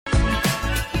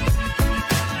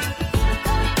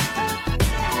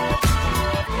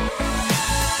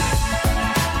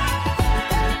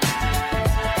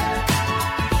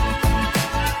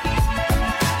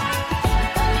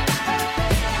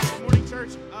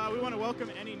we want to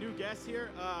welcome any new guests here.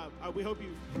 We hope you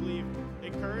leave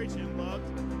encouraged and loved.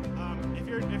 If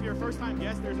you're a first-time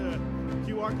guest, there's a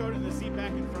QR code in the seat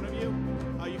back in front of you.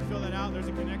 You can fill that out. There's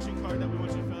a connection card that we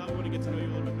want you to fill out. We want to get to know you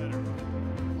a little bit better.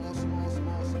 Awesome.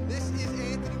 This is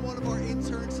Anthony, one of our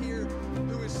interns here,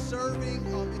 who is serving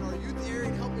in our youth area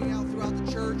and helping out throughout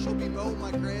the church. He'll be mowing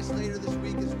my grass later this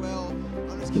week as well.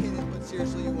 I'm just kidding, but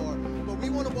seriously, you are. But we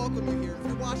want to welcome you here. If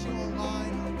you're watching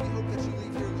online, we hope that you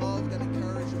leave here loved and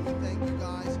encouraged, and we thank you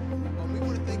guys. We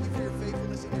want to thank you for your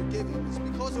faithfulness and your giving. It's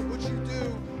because of what you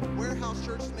do, Warehouse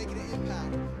Church is making an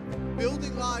impact.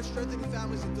 Building lives, strengthening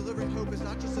families, and delivering hope is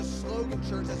not just a slogan,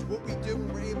 church. That's what we do,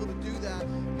 and we're able to do that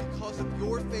because of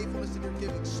your faithfulness and your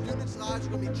giving. Students' lives are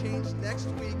going to be changed next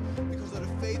week because of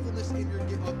the faithfulness of your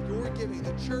giving.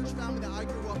 The church family that I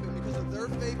grew up in, because of their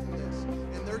faithfulness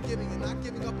and their giving and not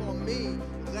giving up on me,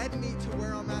 led me to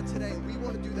where I'm at today. And we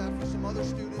want to do that for some other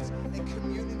students and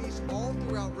communities all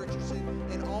throughout Richardson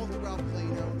and all throughout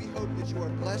Plano. We hope that you are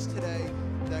blessed today,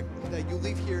 that you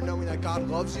leave here knowing that God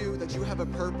loves you, that you have a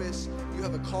purpose, you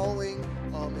have a calling,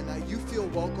 and that you feel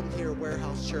welcome here at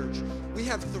Warehouse Church. We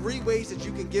have 3 ways that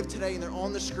you can give today, and they're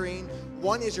on the screen.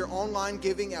 One is your online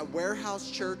giving at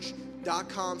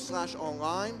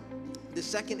warehousechurch.com/online. The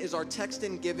second is our text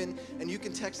in giving, and you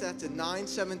can text that to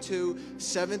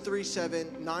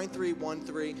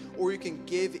 972-737-9313, or you can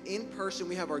give in person.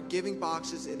 We have our giving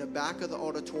boxes in the back of the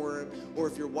auditorium, or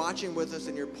if you're watching with us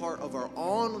and you're part of our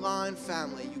online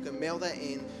family, you can mail that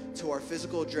in to our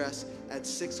physical address at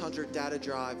 600 Data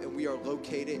Drive, and we are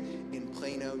located in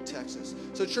Plano, Texas.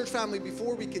 So church family,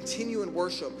 before we continue in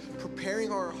worship,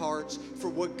 preparing our hearts for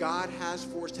what God has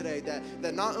for us today,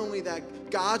 that not only that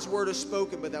God's word is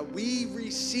spoken, but that we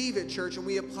receive it, church, and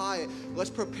we apply it. Let's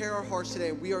prepare our hearts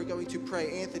today. We are going to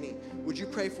pray. Anthony, would you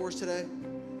pray for us today?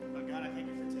 God, I thank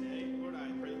you for today. Lord,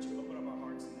 I pray that you open up our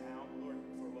hearts now, Lord,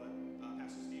 for what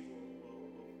Pastor Steve will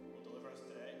deliver us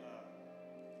today. I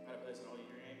pray this in all your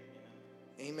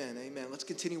name. Amen. Amen. Let's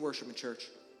continue worshiping, church.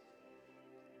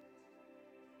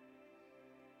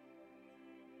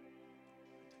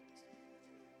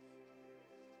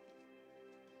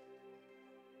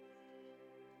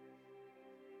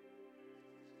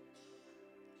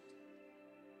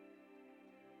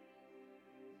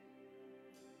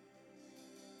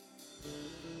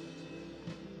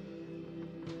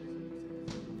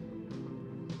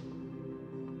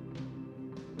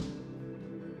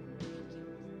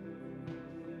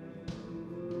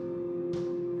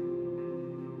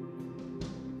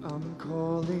 I'm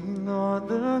calling on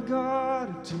the God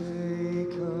of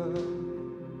Jacob,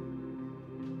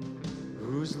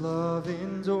 whose love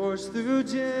endures through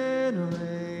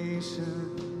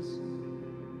generations.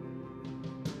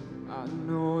 I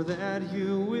know that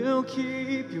you will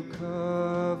keep your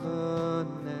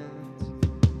covenant.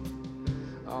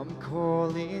 I'm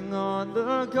calling on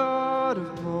the God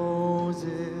of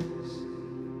Moses,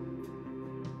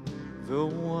 the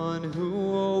one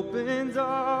who opened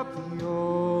up the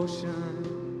ocean.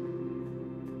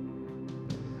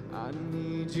 I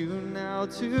need you now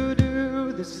to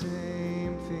do the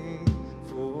same thing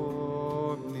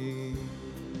for me.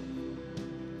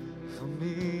 For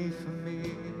me, for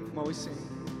me. Come on, we sing.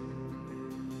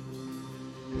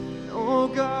 Oh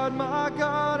God, my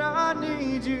God, I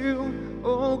need you.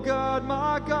 Oh God,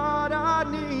 my God, I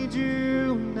need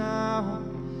you now.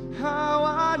 How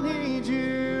I need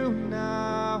you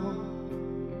now.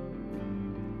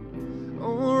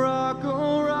 Oh rock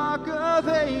of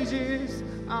ages,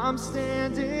 I'm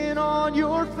standing on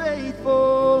your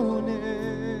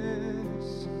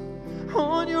faithfulness,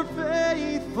 on your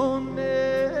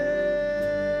faithfulness.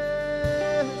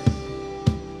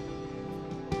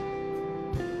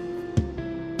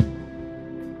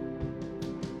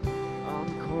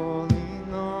 I'm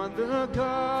calling on the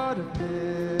God of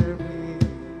Mary,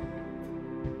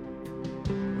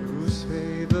 whose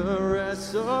favor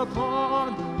rests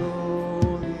upon the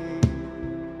lowly.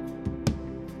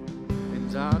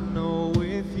 And I know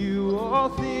with you all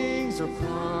things are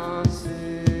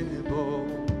possible.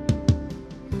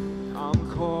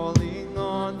 I'm calling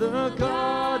on the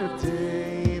God of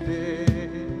David,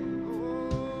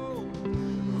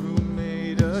 who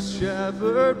made a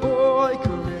shepherd boy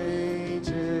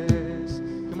courageous.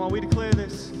 Come on, we declare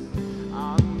this.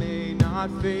 I may not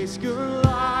face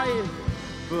Goliath,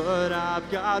 but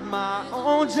I've got my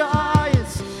own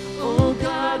giants. Oh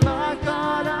God, my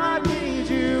God, I need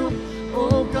you.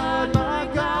 Oh God, my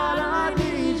God, I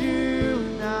need you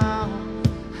now.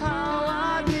 How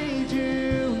I need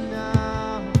you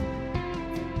now.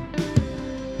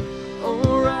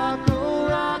 Oh rock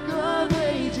of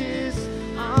ages,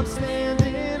 I'm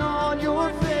standing on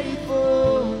your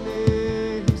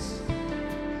faithfulness,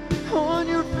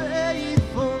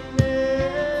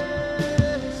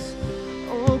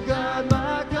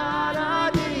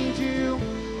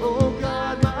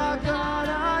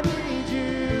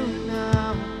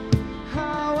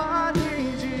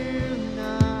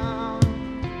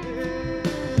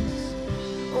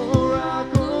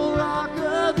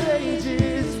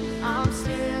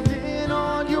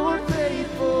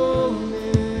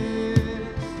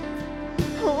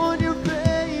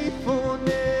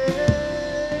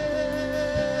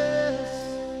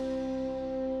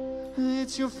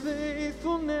 It's your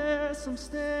faithfulness I'm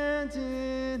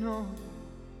standing on.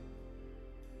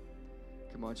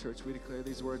 Come on, church, we declare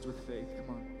these words with faith.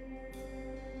 Come on.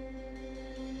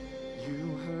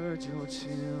 You heard your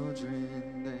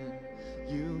children then.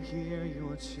 You hear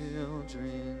your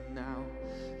children now.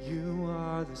 You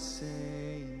are the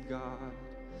same God.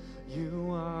 You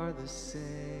are the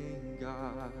same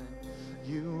God.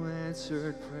 You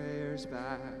answered prayers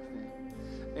back then,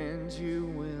 and you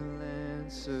will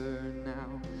answer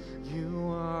now. You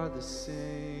are the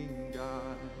same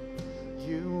God.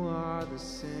 You are the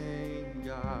same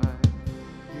God.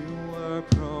 You were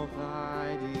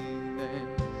providing then.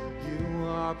 You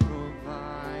are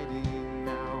providing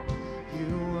now.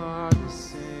 You are the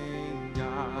same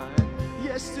God.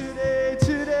 Yesterday,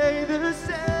 today, the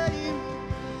same.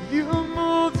 You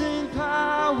moved in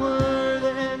power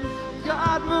then.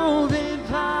 God moved in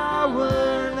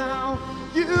power now.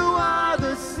 You are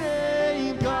the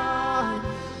same God.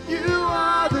 You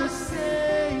are the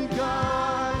same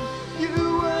God.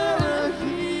 You were a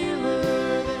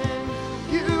healer then.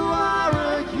 You are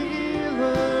a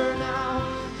healer now.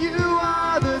 You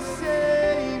are the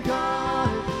same God.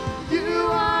 You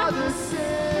are the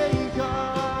same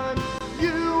God.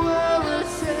 You were a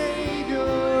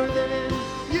Savior then.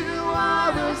 You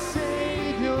are a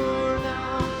Savior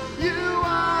now. You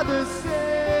are the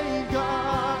same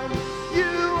God.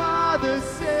 You are the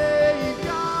same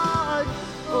God.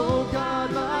 Oh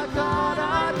God, my God,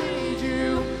 I need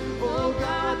you. Oh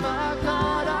God, my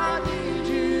God, I need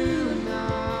you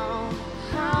now.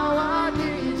 How I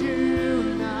need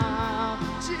you now.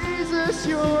 Jesus,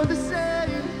 you're the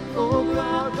same. Oh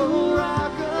God, oh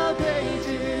Rock of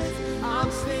Ages,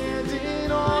 I'm standing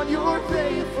on your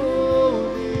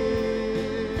faithfulness.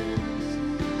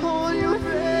 On your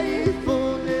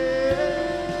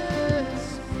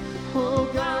faithfulness. Oh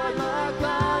God, my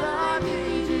God, I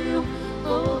need you.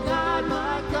 Oh God,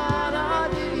 my God, I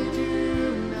need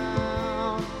you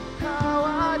now. How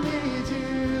I need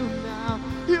you now.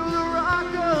 You're the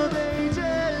Rock of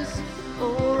Ages.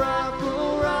 Oh Rock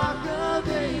of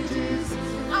Ages.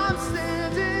 I'm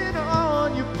standing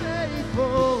on your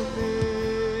faithfulness.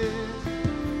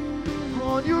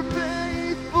 On your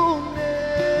faithfulness.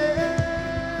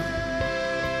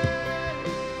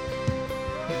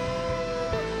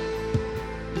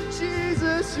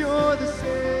 Jesus, you're the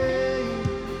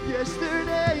same.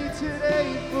 Yesterday,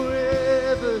 today,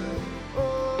 forever.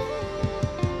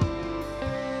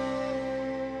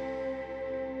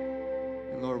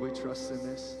 And Lord, we trust in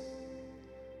this.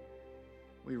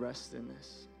 We rest in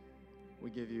this. We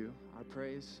give you our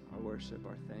praise, our worship,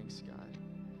 our thanks, God.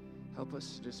 Help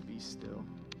us to just be still.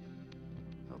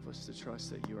 Help us to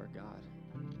trust that you are God.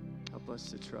 Help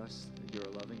us to trust that you're a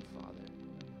loving Father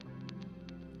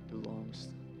who longs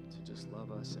to just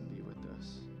love us and be with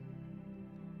us.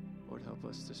 Lord, help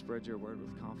us to spread your word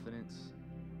with confidence.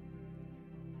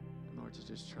 And Lord, to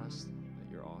just trust that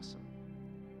you're awesome.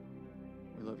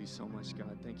 We love you so much,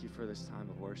 God. Thank you for this time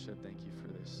of worship. Thank you for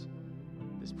this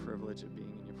privilege of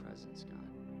being in your presence, God.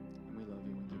 And we love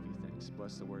you and give you thanks.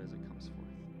 Bless the word as it comes forth.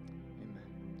 Amen.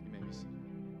 You may be seated.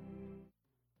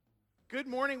 Good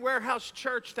morning, Warehouse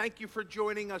Church. Thank you for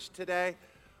joining us today.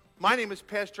 My name is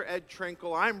Pastor Ed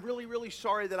Trinkle. I'm really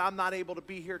sorry that I'm not able to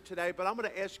be here today, but I'm going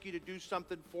to ask you to do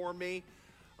something for me,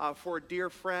 for a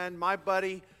dear friend, my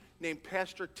buddy named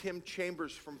Pastor Tim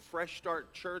Chambers from Fresh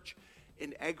Start Church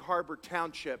in Egg Harbor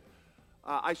Township.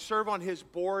 I serve on his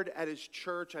board at his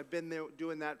church. I've been there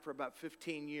doing that for about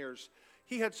 15 years.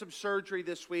 He had some surgery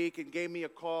this week and gave me a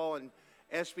call and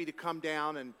asked me to come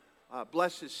down and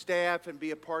bless his staff and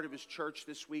be a part of his church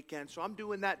this weekend. So I'm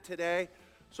doing that today.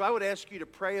 So I would ask you to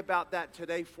pray about that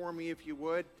today for me if you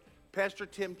would. Pastor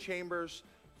Tim Chambers,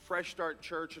 Fresh Start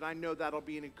Church, and I know that'll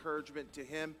be an encouragement to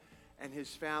him and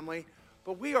his family.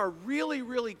 But we are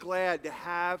really glad to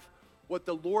have what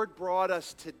the Lord brought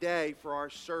us today for our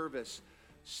service.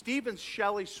 Steve and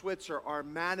Shelley Switzer are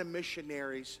MANA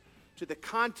missionaries to the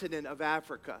continent of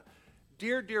Africa.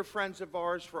 Dear friends of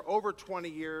ours for over 20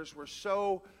 years. We're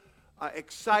so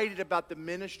excited about the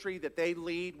ministry that they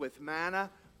lead with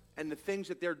MANA and the things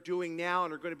that they're doing now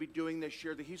and are going to be doing this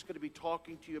year that he's going to be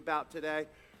talking to you about today.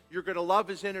 You're going to love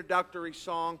his introductory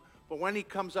song, but when he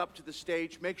comes up to the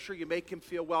stage, make sure you make him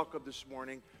feel welcome this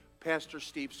morning. Pastor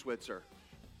Steve Switzer.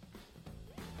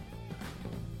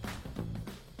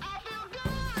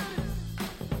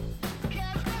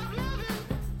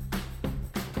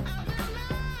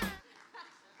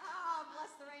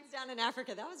 Down in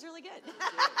Africa. That was really good.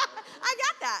 I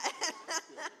got that.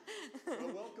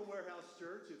 Well, welcome, Warehouse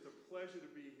Church. It's a pleasure to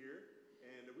be here.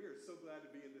 And we are so glad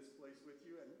to be in this place with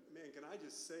you. And man, can I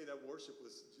just say that worship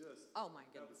was just, Oh, my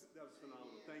goodness. that was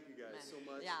phenomenal. Thank you guys Amen. so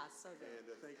much. Yeah, so good.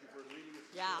 And thank you for leading us.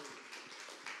 Yeah.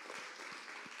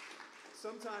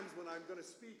 Sometimes when I'm going to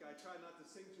speak, I try not to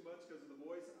sing too much because of the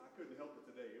voice. I couldn't help it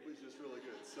today. It was just really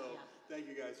good. So thank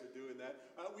you guys for doing that.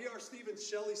 We are Steve and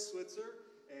Shelley Switzer,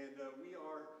 and we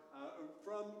are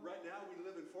right now, we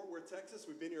live in Fort Worth, Texas.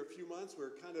 We've been here a few months.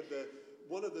 We're kind of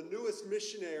one of the newest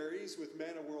missionaries with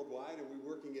Manna Worldwide, and we're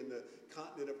working in the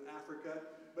continent of Africa.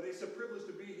 But it's a privilege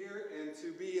to be here and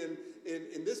to be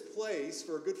in this place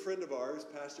for a good friend of ours,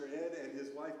 Pastor Ed, and his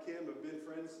wife Kim have been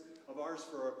friends of ours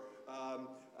for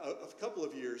a couple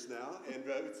of years now, and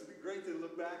it's great to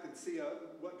look back and see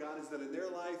what God has done in their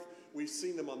life. We've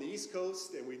seen them on the East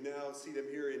Coast, and we now see them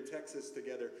here in Texas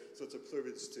together, so it's a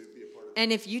privilege to be a part of it.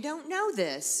 And if you don't know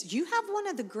this, you have one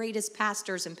of the greatest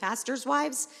pastors and pastors'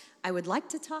 wives. I would like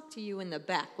to talk to you in the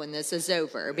back when this is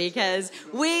over, because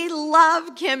we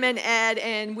love Kim and Ed,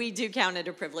 and we do count it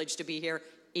a privilege to be here,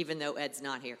 even though Ed's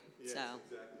not here. Yes, So.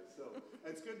 exactly. So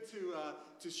it's good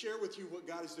to share with you what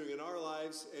God is doing in our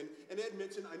lives. And Ed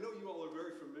mentioned, I know you all are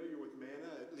very familiar with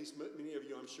Manna, at least many of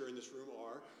you I'm sure in this room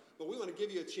are. But we want to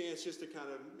give you a chance just to kind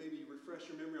of maybe refresh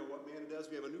your memory on what Manna does.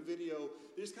 We have a new video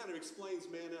that just kind of explains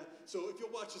Manna. So if you'll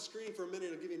watch the screen for a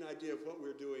minute, it'll give you an idea of what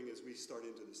we're doing as we start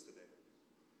into this today.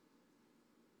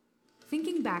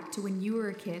 Thinking back to when you were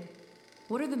a kid,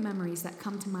 what are the memories that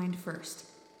come to mind first?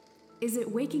 Is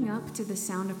it waking up to the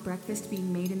sound of breakfast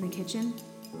being made in the kitchen?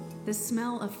 The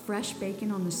smell of fresh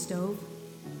bacon on the stove?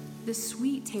 The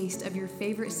sweet taste of your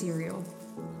favorite cereal?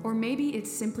 Or maybe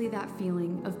it's simply that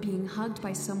feeling of being hugged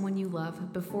by someone you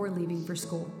love before leaving for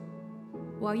school.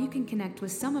 While you can connect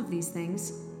with some of these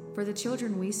things, for the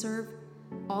children we serve,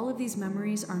 all of these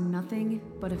memories are nothing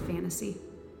but a fantasy.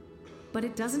 But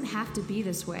it doesn't have to be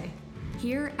this way.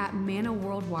 Here at Manna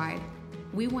Worldwide,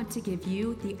 we want to give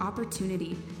you the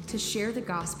opportunity to share the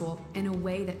gospel in a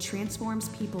way that transforms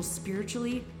people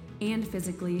spiritually and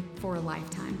physically for a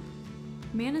lifetime.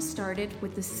 Manna started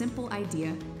with the simple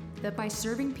idea that by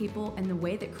serving people in the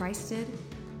way that Christ did,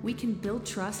 we can build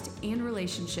trust and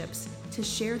relationships to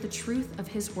share the truth of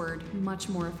His Word much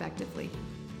more effectively.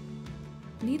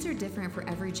 Needs are different for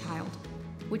every child,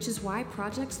 which is why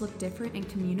projects look different in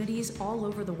communities all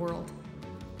over the world.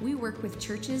 We work with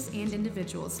churches and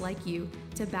individuals like you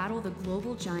to battle the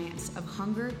global giants of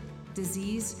hunger,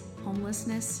 disease,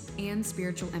 homelessness, and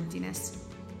spiritual emptiness.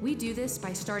 We do this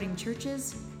by starting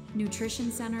churches,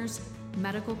 nutrition centers,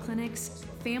 medical clinics,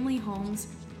 family homes,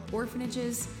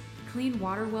 orphanages, clean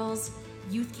water wells,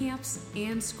 youth camps,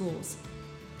 and schools.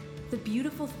 The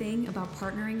beautiful thing about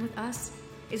partnering with us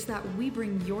is that we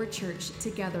bring your church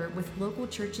together with local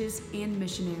churches and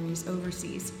missionaries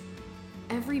overseas.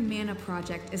 Every Manna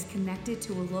project is connected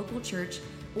to a local church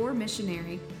or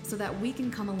missionary so that we can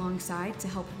come alongside to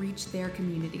help reach their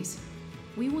communities.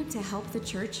 We want to help the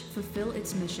church fulfill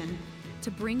its mission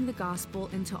to bring the gospel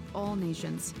into all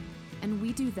nations, and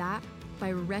we do that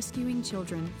by rescuing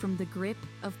children from the grip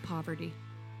of poverty.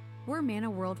 We're Manna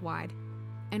Worldwide,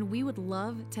 and we would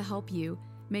love to help you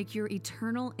make your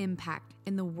eternal impact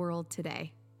in the world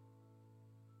today.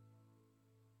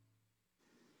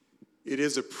 It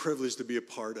is a privilege to be a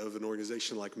part of an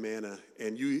organization like Manna,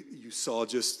 and you saw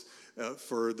just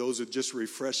for those who just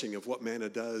refreshing of what Manna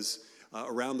does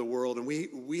around the world, and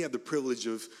we have the privilege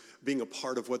of being a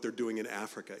part of what they're doing in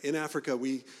Africa. In Africa,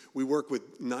 we work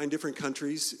with 9 different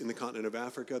countries in the continent of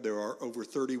Africa. There are over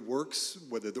 30 works,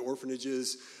 whether the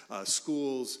orphanages,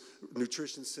 schools,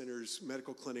 nutrition centers,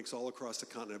 medical clinics, all across the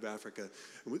continent of Africa.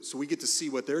 So we get to see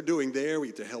what they're doing there. We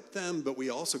get to help them, but we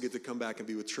also get to come back and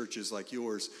be with churches like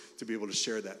yours to be able to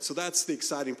share that. So that's the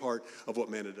exciting part of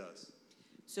what Manna does.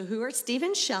 So who are Steve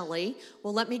and Shelley?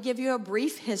 Well, let me give you a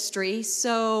brief history.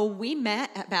 So we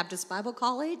met at Baptist Bible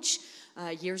College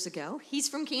years ago. He's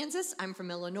from Kansas. I'm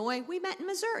from Illinois. We met in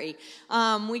Missouri.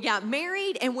 We got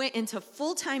married and went into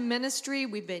full-time ministry.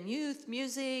 We've been youth,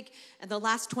 music, and the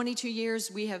last 22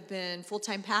 years we have been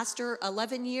full-time pastor.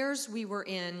 11 years we were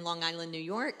in Long Island, New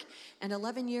York, and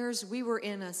 11 years we were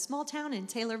in a small town in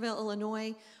Taylorville,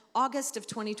 Illinois. August of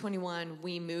 2021,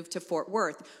 we moved to Fort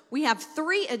Worth. We have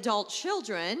 3 adult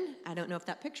children. I don't know if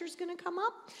that picture's going to come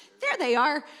up. There they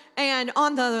are. And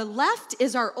on the left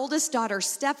is our oldest daughter,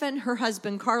 Stefan, her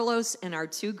husband, Carlos, and our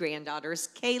 2 granddaughters,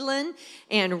 Kaylin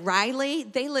and Riley.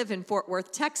 They live in Fort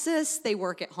Worth, Texas. They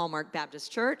work at Hallmark Baptist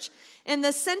Church. In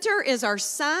the center is our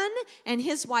son and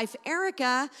his wife,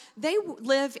 Erica. They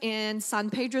live in San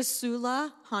Pedro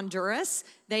Sula, Honduras.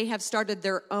 They have started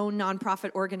their own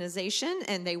nonprofit organization,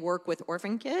 and they work with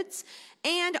orphan kids.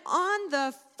 And on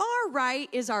the far right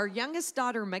is our youngest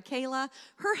daughter, Michaela.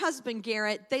 Her husband,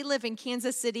 Garrett, they live in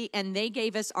Kansas City, and they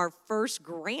gave us our first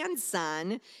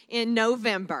grandson in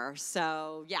November.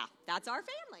 So, yeah, that's our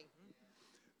family.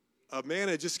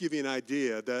 Manna, just to give you an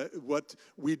idea that what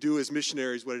we do as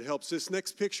missionaries, what it helps. This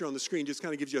next picture on the screen just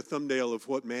kind of gives you a thumbnail of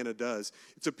what Manna does.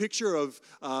 It's a picture of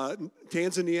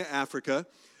Tanzania, Africa.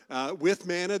 With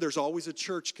Manna, there's always a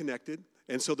church connected.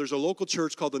 And so there's a local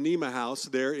church called the Neema House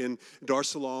there in Dar es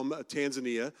Salaam,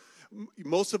 Tanzania.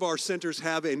 Most of our centers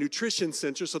have a nutrition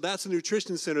center, so that's a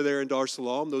nutrition center there in Dar es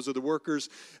Salaam. Those are the workers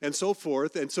and so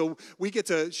forth. And so we get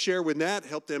to share with Nat,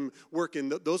 help them work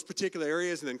in those particular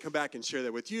areas, and then come back and share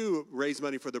that with you, raise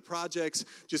money for the projects,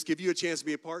 just give you a chance to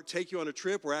be a part, take you on a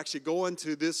trip. We're actually going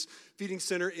to this feeding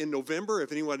center in November.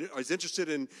 If anyone is interested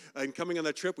in coming on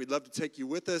that trip, we'd love to take you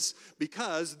with us,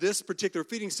 because this particular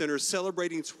feeding center is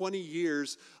celebrating 20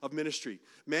 years of ministry.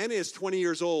 Manna is 20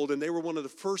 years old, and they were one of the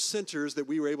first centers that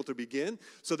we were able to begin.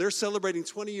 So they're celebrating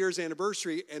 20 years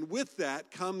anniversary, and with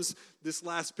that comes this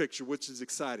last picture, which is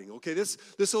exciting. Okay, this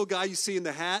little guy you see in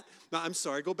the hat. No, I'm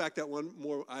sorry, go back that one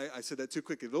more. I said that too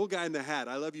quickly. The little guy in the hat,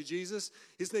 I love you, Jesus.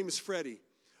 His name is Freddie.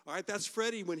 All right, that's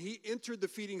Freddie when he entered the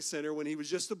feeding center when he was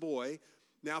just a boy.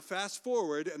 Now fast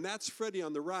forward, and that's Freddie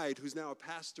on the right, who's now a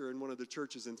pastor in one of the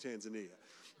churches in Tanzania.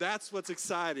 That's what's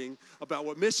exciting about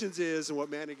what missions is and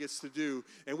what Manna gets to do,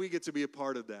 and we get to be a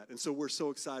part of that. And so we're so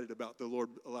excited about the Lord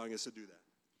allowing us to do that.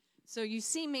 So you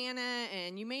see Manna,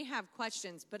 and you may have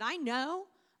questions, but I know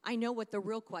what the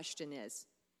real question is.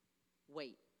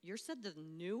 Wait, you said the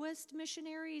newest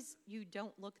missionaries? You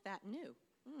don't look that new.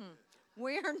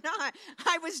 We're not.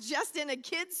 I was just in a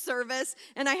kids' service,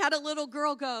 and I had a little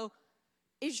girl go,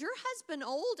 "Is your husband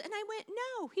old?" And I went,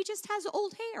 "No, he just has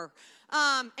old hair."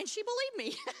 And she believed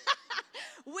me.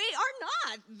 We are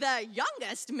not the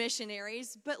youngest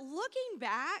missionaries, but looking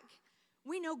back,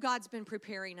 we know God's been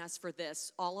preparing us for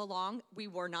this all along. We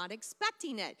were not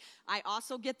expecting it. I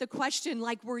also get the question,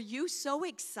 like, were you so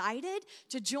excited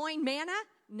to join Manna?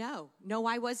 No,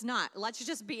 I was not. Let's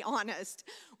just be honest.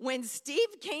 When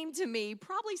Steve came to me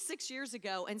probably 6 years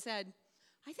ago and said,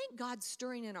 "I think God's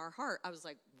stirring in our heart," I was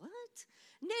like, "What?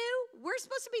 No, we're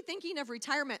supposed to be thinking of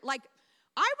retirement." Like,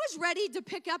 I was ready to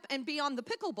pick up and be on the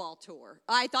pickleball tour.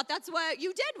 I thought that's what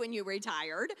you did when you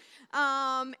retired.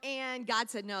 And God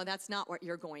said, "No, that's not what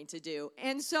you're going to do."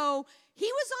 And so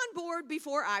he was on board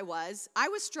before I was. I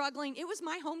was struggling. It was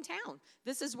my hometown.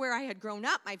 This is where I had grown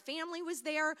up. My family was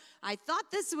there. I thought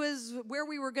this was where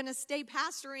we were going to stay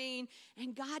pastoring.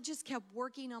 And God just kept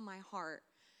working on my heart.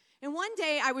 And one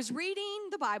day I was reading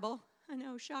the Bible. I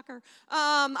know, shocker.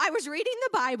 I was reading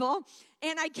the Bible,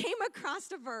 and I came across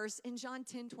a verse in John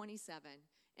 10:27,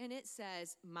 and it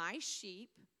says, "My sheep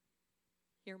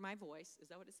hear my voice." Is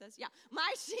that what it says? Yeah.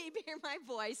 "My sheep hear my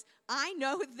voice. I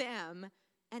know them,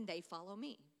 and they follow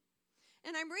me."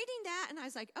 And I'm reading that, and I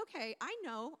was like, okay, I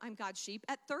know I'm God's sheep.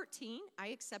 At 13, I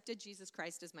accepted Jesus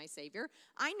Christ as my Savior.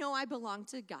 I know I belong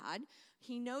to God.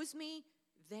 He knows me.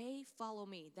 They follow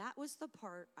me. That was the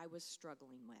part I was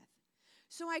struggling with.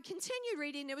 So I continued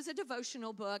reading. It was a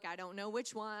devotional book. I don't know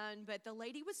which one, but the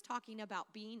lady was talking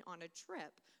about being on a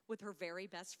trip with her very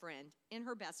best friend in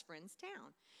her best friend's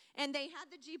town. And they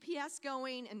had the GPS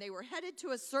going, and they were headed to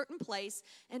a certain place,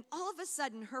 and all of a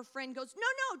sudden her friend goes,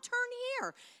 no, turn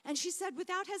here. And she said,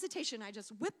 without hesitation, I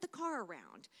just whipped the car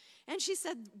around. And she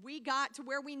said, we got to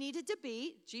where we needed to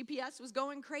be. GPS was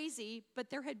going crazy, but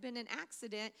there had been an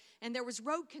accident, and there was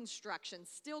road construction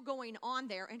still going on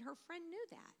there, and her friend knew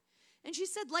that. And she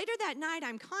said, later that night,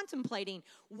 I'm contemplating,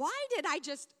 why did I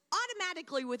just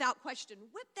automatically, without question,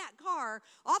 whip that car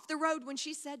off the road when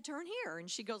she said, turn here? And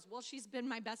she goes, well, she's been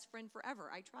my best friend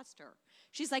forever. I trust her.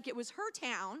 She's like, it was her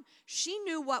town. She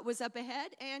knew what was up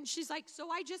ahead. And she's like, so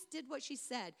I just did what she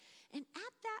said. And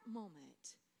at that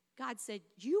moment, God said,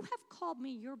 you have called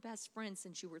me your best friend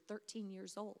since you were 13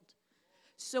 years old.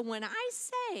 So when I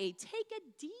say take a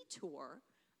detour,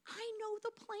 I know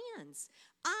the plans.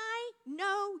 I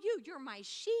know you. You're my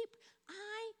sheep.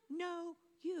 I know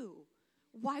you.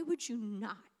 Why would you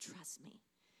not trust me?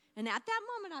 And at that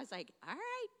moment, I was like, all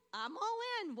right, I'm all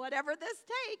in, whatever this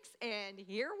takes. And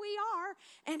here we are.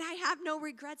 And I have no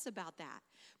regrets about that.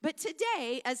 But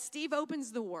today, as Steve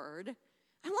opens the word,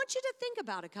 I want you to think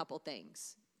about a couple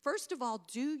things. First of all,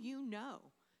 do you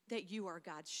know that you are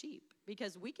God's sheep?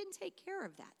 Because we can take care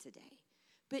of that today.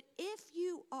 But if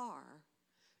you are,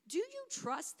 do you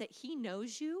trust that he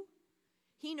knows you?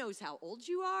 He knows how old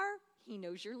you are. He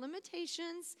knows your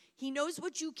limitations. He knows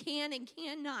what you can and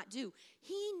cannot do.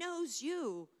 He knows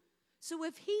you. So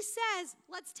if he says,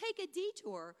 let's take a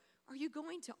detour, are you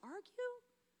going to argue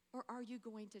or are you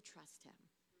going to trust him?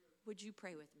 Would you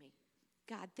pray with me?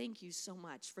 God, thank you so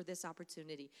much for this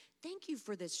opportunity. Thank you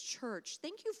for this church.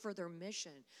 Thank you for their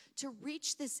mission to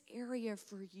reach this area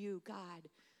for you, God.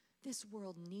 This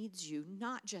world needs you,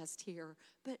 not just here,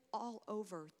 but all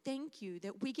over. Thank you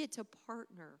that we get to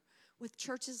partner with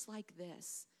churches like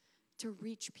this to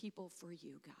reach people for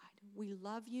you, God. We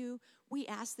love you. We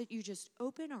ask that you just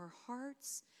open our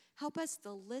hearts, help us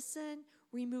to listen,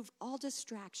 remove all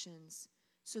distractions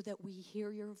so that we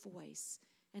hear your voice,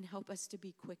 and help us to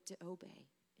be quick to obey.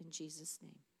 In Jesus'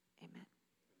 name, amen.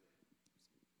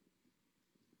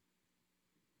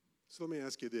 So let me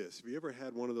ask you this. Have you ever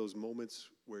had one of those moments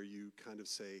where you kind of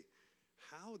say,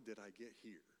 how did I get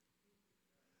here?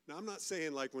 Now, I'm not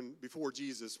saying like before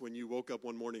Jesus, when you woke up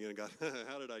one morning and got,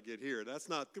 how did I get here? That's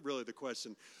not really the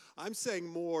question. I'm saying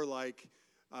more like,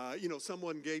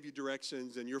 someone gave you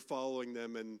directions and you're following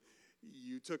them and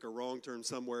you took a wrong turn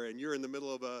somewhere and you're in the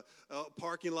middle of a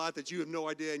parking lot that you have no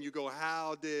idea and you go,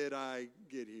 how did I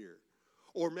get here?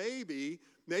 Or maybe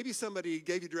somebody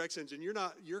gave you directions and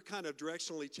you're kind of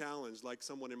directionally challenged like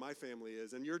someone in my family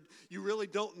is, and you really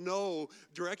don't know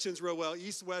directions real well,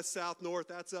 east, west, south, north,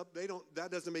 that's up,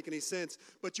 that doesn't make any sense,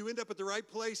 but you end up at the right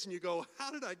place and you go, how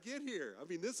did I get here? I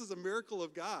mean, this is a miracle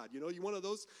of God, you one of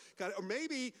those kind of, or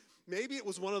maybe it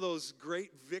was one of those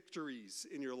great victories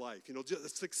in your life, just a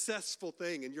successful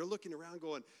thing, and you're looking around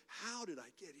going, how did I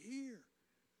get here?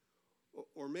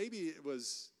 Or maybe it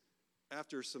was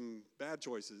after some bad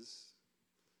choices,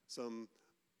 some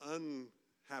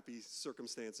unhappy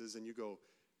circumstances, and you go,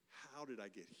 how did I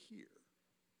get here,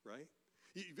 right?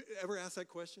 You ever asked that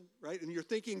question, right? And you're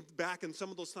thinking back in some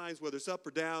of those times, whether it's up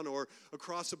or down or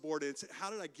across the board, and it's,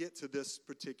 how did I get to this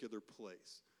particular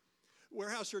place?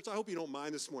 Warehouse Church, I hope you don't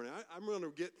mind this morning. I'm going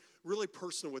to get really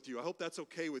personal with you. I hope that's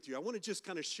okay with you. I want to just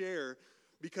kind of share,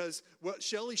 because what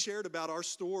Shelly shared about our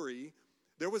story,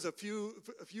 there was a few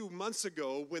months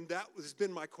ago when that has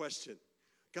been my question.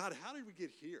 God, how did we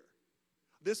get here?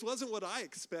 This wasn't what I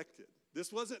expected.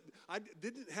 I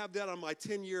didn't have that on my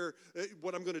 10-year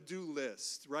what I'm going to do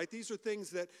list, right? These are things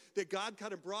that God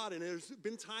kind of brought, and there's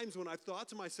been times when I've thought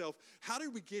to myself, how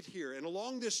did we get here? And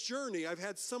along this journey, I've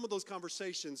had some of those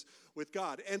conversations with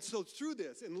God. And so through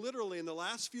this, and literally in the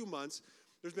last few months,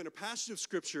 there's been a passage of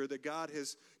Scripture that God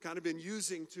has kind of been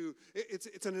using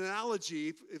it's an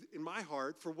analogy in my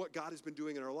heart for what God has been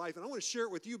doing in our life. And I want to share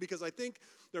it with you because I think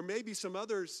there may be some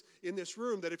others in this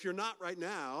room that if you're not right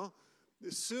now,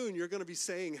 soon you're going to be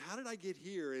saying, how did I get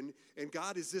here? And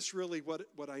God, is this really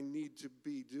what I need to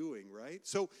be doing, right?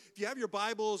 So if you have your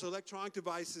Bibles, electronic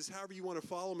devices, however you want to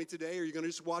follow me today, or you're going to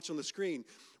just watch on the screen,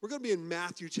 we're going to be in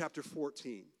Matthew chapter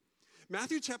 14.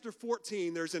 Matthew chapter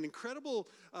 14, there's an incredible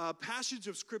passage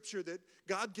of Scripture that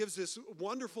God gives this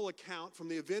wonderful account from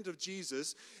the event of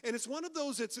Jesus. And it's one of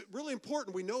those that's really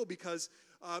important, we know, because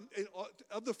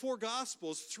of the four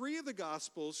Gospels, 3 of the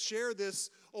Gospels share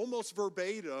this almost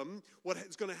verbatim, what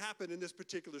is going to happen in this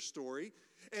particular story.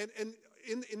 And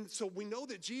so we know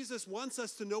that Jesus wants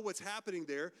us to know what's happening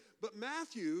there, but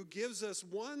Matthew gives us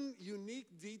one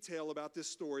unique detail about this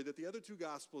story that the other 2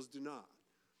 Gospels do not.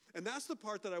 And that's the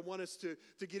part that I want us to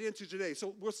get into today.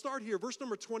 So we'll start here, verse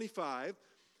number 25.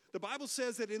 The Bible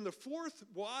says that in the 4th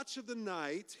watch of the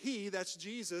night, he, that's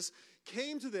Jesus,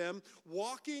 came to them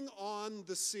walking on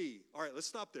the sea. All right, let's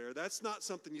stop there. That's not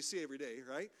something you see every day,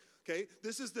 right? Okay,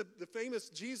 this is the famous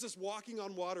Jesus walking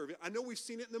on water. I know we've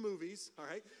seen it in the movies, all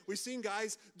right? We've seen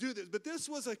guys do this, but this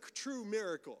was a true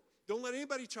miracle. Don't let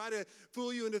anybody try to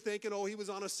fool you into thinking, he was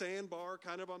on a sandbar,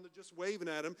 kind of just waving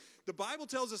at him. The Bible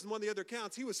tells us in one of the other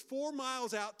accounts, he was 4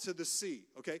 miles out to the sea,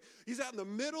 okay? He's out in the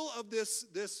middle of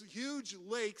this huge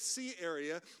lake, sea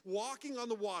area, walking on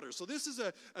the water. So this is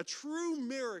a true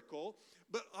miracle,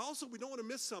 but also we don't want to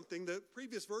miss something. The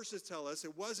previous verses tell us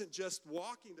it wasn't just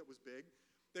walking that was big.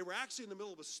 They were actually in the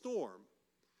middle of a storm.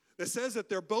 It says that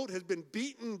their boat had been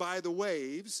beaten by the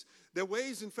waves. The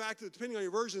waves, in fact, depending on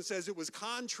your version, says it was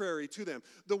contrary to them.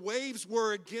 The waves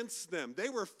were against them. They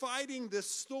were fighting this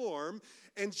storm,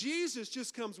 and Jesus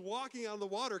just comes walking out of the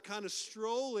water, kind of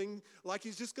strolling like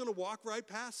he's just going to walk right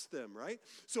past them, right?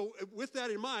 So with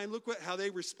that in mind, look how they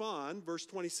respond. Verse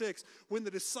 26, when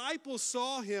the disciples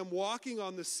saw him walking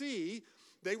on the sea,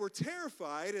 they were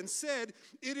terrified and said,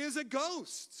 "It is a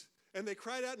ghost." And they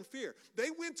cried out in fear.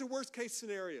 They went to worst case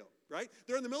scenario, right?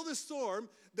 They're in the middle of the storm.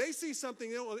 They see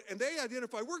something, and they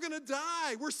identify, we're going to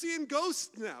die. We're seeing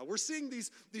ghosts now. We're seeing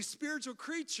these spiritual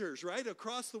creatures, right,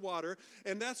 across the water.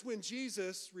 And that's when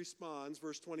Jesus responds,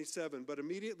 verse 27. But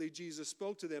immediately Jesus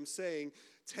spoke to them, saying,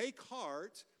 "Take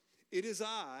heart, it is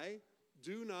I.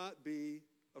 Do not be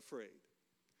afraid."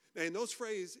 Now, in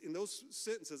those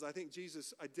sentences, I think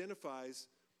Jesus identifies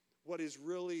what is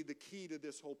really the key to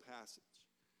this whole passage.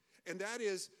 And that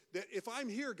is that if I'm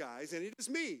here, guys, and it is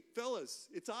me, fellas,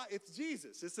 it's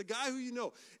Jesus. It's the guy who you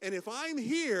know. And if I'm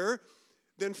here,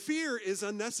 then fear is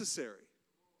unnecessary.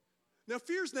 Now,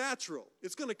 fear's natural.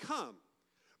 It's going to come.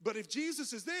 But if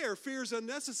Jesus is there, fear is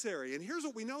unnecessary. And here's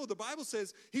what we know. The Bible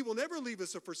says he will never leave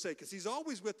us or forsake us. He's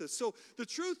always with us. So the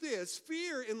truth is,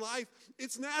 fear in life,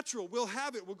 it's natural. We'll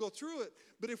have it. We'll go through it.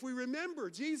 But if we remember,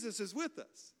 Jesus is with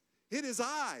us. It is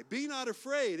I. Be not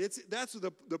afraid. That's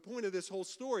the point of this whole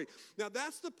story. Now,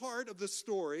 that's the part of the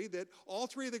story that all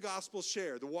three of the Gospels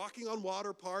share. The walking on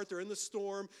water part, they're in the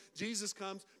storm. Jesus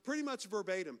comes, pretty much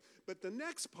verbatim. But the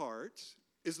next part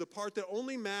is the part that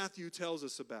only Matthew tells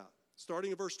us about.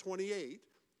 Starting in verse 28,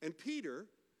 and Peter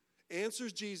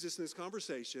answers Jesus in this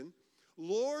conversation,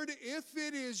 Lord, if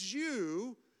it is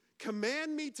you,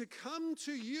 command me to come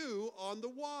to you on the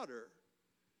water.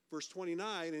 Verse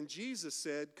 29, and Jesus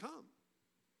said, come.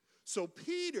 So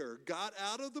Peter got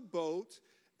out of the boat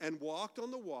and walked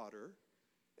on the water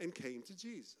and came to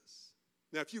Jesus.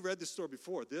 Now, if you read this story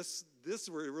before, this is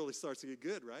where it really starts to get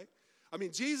good, right? I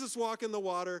mean, Jesus walking the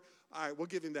water, all right, we'll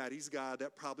give him that. He's God.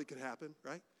 That probably could happen,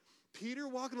 right? Peter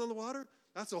walking on the water,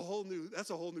 that's a whole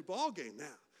new ball game now.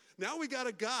 Now we got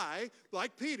a guy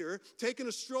like Peter taking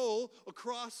a stroll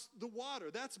across the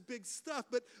water. That's big stuff.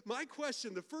 But my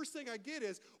question, the first thing I get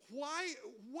is, what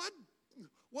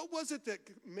was it that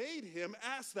made him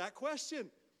ask that question?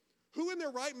 Who in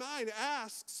their right mind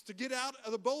asks to get out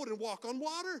of the boat and walk on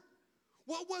water?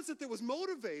 What was it that was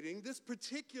motivating this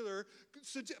particular,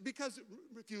 because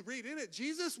if you read in it,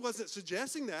 Jesus wasn't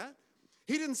suggesting that.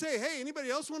 He didn't say, hey,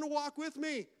 anybody else want to walk with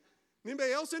me?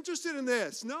 Anybody else interested in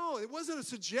this? No, it wasn't a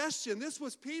suggestion. This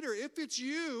was Peter. If it's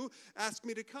you, ask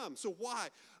me to come. So why?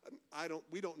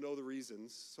 We don't know the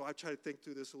reasons. So I try to think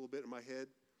through this a little bit in my head.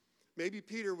 Maybe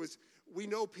we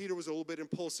know Peter was a little bit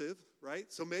impulsive, right?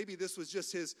 So maybe this was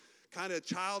just his kind of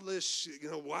childish,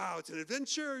 wow, it's an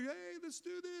adventure. Hey, let's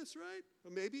do this, right?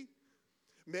 Or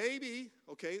maybe,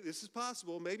 okay, this is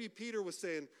possible. Maybe Peter was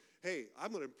saying, hey,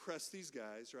 I'm going to impress these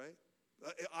guys, right?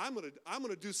 I'm going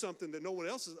to do something that no one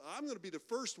else is. I'm going to be the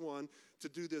first one to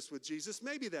do this with Jesus.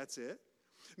 Maybe that's it.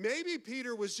 Maybe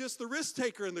Peter was just the risk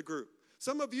taker in the group.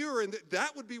 Some of you are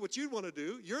that would be what you'd want to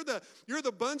do. You're the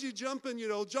bungee jumping,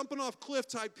 jumping off cliff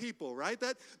type people, right?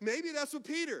 Maybe that's what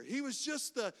Peter. He was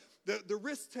just the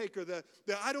risk taker, the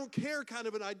I don't care kind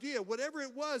of an idea, whatever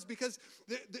it was. Because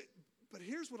but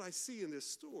here's what I see in this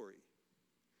story.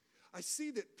 I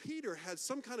see that Peter had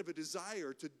some kind of a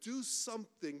desire to do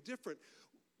something different.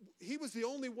 He was the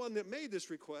only one that made this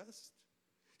request.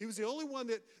 He was the only one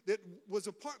that was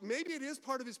a part, maybe it is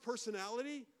part of his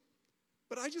personality,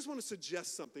 but I just want to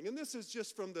suggest something. And this is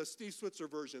just from the Steve Switzer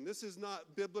version. This is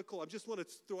not biblical. I just want to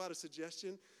throw out a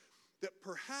suggestion that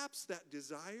perhaps that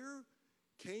desire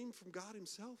came from God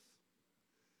himself.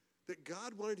 That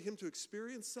God wanted him to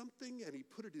experience something and he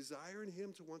put a desire in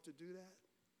him to want to do that.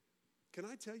 Can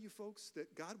I tell you, folks,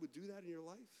 that God would do that in your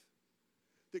life?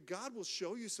 That God will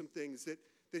show you some things that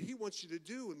he wants you to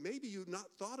do, and maybe you've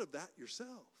not thought of that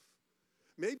yourself.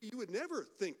 Maybe you would never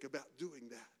think about doing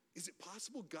that. Is it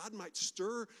possible God might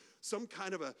stir some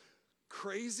kind of a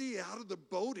crazy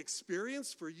out-of-the-boat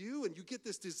experience for you, and you get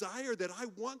this desire that I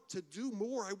want to do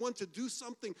more. I want to do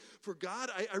something for God.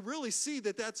 I really see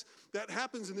that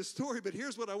happens in this story, but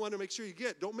here's what I want to make sure you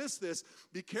get. Don't miss this.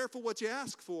 Be careful what you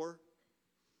ask for.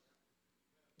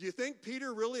 Do you think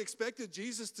Peter really expected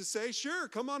Jesus to say, sure,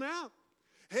 come on out?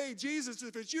 Hey, Jesus,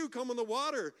 if it's you, come on the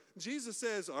water. Jesus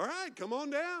says, all right, come on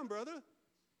down, brother.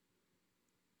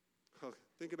 Oh,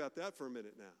 think about that for a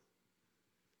minute now.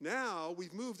 Now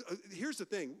we've moved. Here's the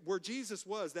thing. Where Jesus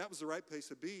was, that was the right place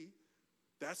to be.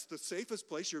 That's the safest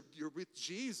place. You're with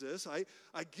Jesus. I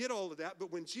get all of that.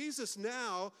 But when Jesus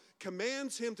now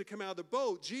commands him to come out of the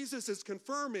boat, Jesus is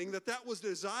confirming that was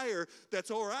desire.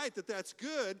 That's all right, that's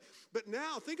good. But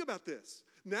now, think about this.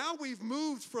 Now we've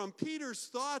moved from Peter's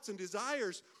thoughts and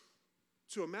desires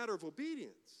to a matter of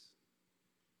obedience.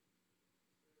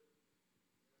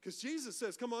 Because Jesus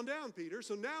says, come on down, Peter.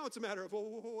 So now it's a matter of,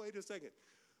 wait a second.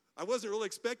 I wasn't really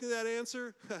expecting that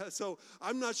answer, so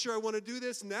I'm not sure I want to do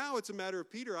this. Now it's a matter of,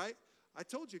 Peter, I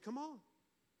told you, come on.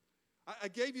 I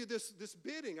gave you this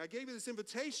bidding. I gave you this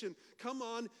invitation. Come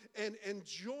on and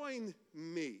join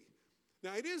me.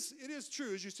 Now, it is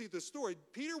true, as you see the story,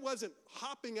 Peter wasn't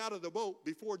hopping out of the boat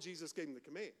before Jesus gave him the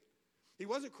command. He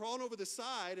wasn't crawling over the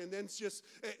side and then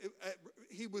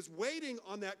he was waiting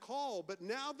on that call. But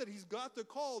now that he's got the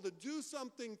call to do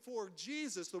something for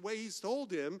Jesus the way he's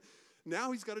told him,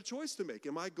 now he's got a choice to make.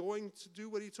 Am I going to do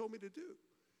what he told me to do?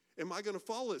 Am I going to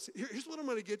follow this? Here's what I'm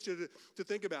going to get you to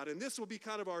think about. And this will be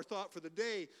kind of our thought for the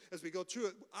day as we go through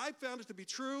it. I found it to be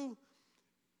true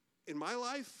in my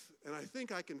life, and I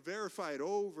think I can verify it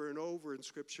over and over in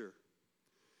Scripture,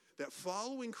 that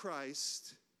following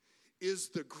Christ is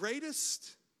the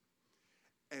greatest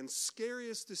and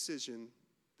scariest decision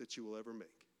that you will ever make.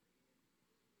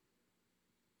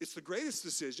 It's the greatest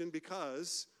decision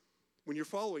because when you're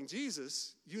following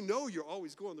Jesus, you know you're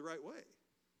always going the right way.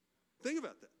 Think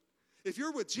about that. If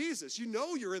you're with Jesus, you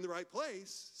know you're in the right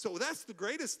place. So that's the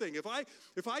greatest thing. If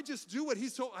I just do what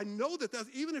he's told, I know that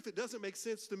even if it doesn't make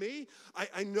sense to me,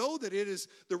 I know that it is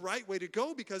the right way to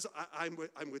go because I'm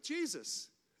with Jesus.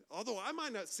 Although I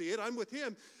might not see it, I'm with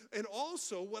him. And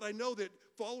also what I know that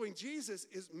following Jesus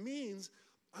means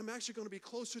I'm actually going to be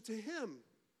closer to him.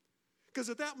 Because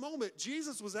at that moment,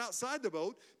 Jesus was outside the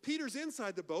boat. Peter's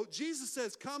inside the boat. Jesus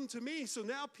says, come to me. So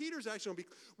now Peter's actually going to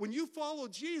be, when you follow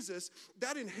Jesus,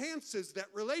 that enhances that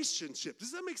relationship.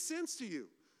 Does that make sense to you?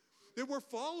 That we're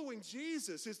following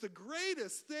Jesus is the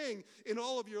greatest thing in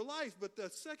all of your life. But the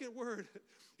second word,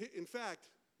 in fact,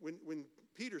 when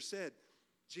Peter said,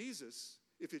 Jesus,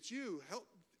 if it's you,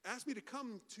 ask me to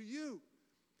come to you.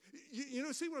 You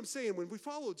know, see what I'm saying? When we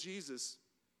follow Jesus,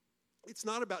 it's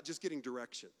not about just getting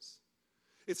directions.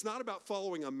 It's not about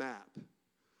following a map.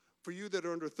 For you that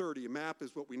are under 30, a map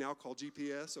is what we now call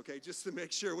GPS, okay, just to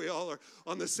make sure we all are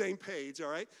on the same page,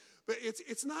 all right? But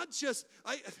it's not just,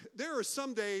 there are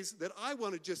some days that I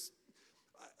want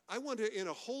to, in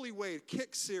a holy way,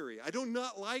 kick Siri. I do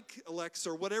not like Alexa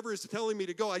or whatever is telling me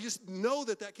to go. I just know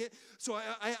that can't. So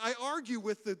I argue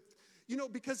with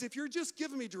because if you're just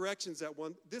giving me directions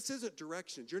this isn't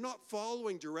directions. You're not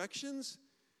following directions.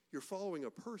 You're following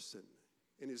a person.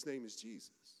 And his name is Jesus.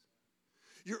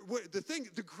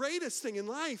 The greatest thing in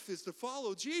life is to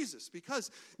follow Jesus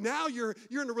because now you're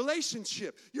in a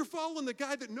relationship. You're following the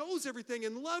guy that knows everything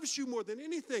and loves you more than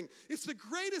anything. It's the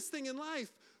greatest thing in life,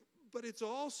 but it's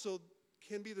also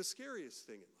can be the scariest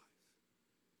thing in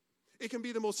life. It can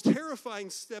be the most terrifying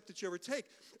step that you ever take.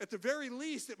 At the very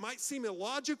least, it might seem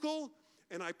illogical,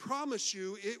 and I promise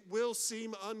you it will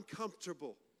seem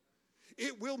uncomfortable.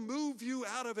 It will move you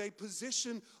out of a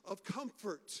position of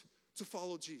comfort to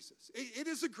follow Jesus. It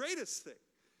is the greatest thing,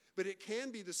 but it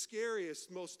can be the scariest,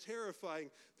 most terrifying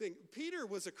thing. Peter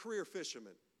was a career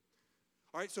fisherman.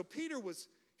 All right, so Peter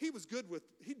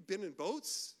he'd been in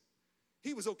boats.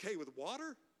 He was okay with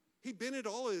water. He'd been it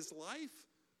all his life.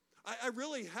 I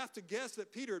really have to guess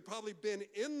that Peter had probably been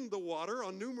in the water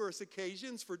on numerous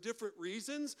occasions for different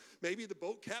reasons. Maybe the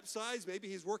boat capsized. Maybe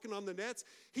he's working on the nets.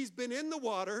 He's been in the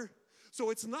water. So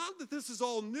it's not that this is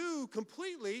all new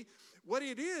completely. What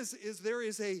it is there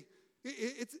is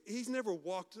he's never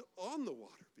walked on the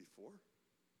water before.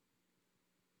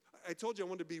 I told you I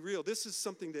wanted to be real. This is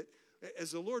something that,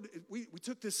 as the Lord, we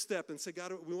took this step and said,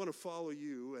 God, we want to follow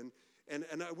you.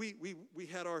 And we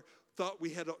had our thought,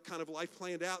 we had a kind of life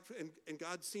planned out, and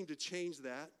God seemed to change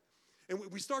that. And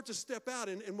we start to step out.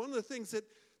 And one of the things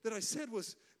that I said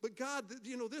was, but God,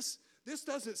 this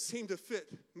doesn't seem to fit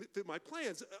my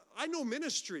plans. I know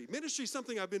ministry. Ministry is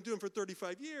something I've been doing for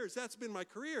 35 years. That's been my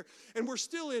career. And we're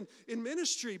still in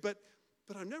ministry, but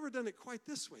I've never done it quite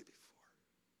this way before.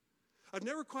 I've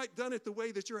never quite done it the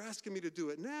way that you're asking me to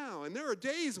do it now. And there are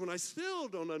days when I still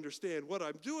don't understand what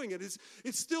I'm doing. And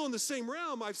it's still in the same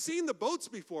realm. I've seen the boats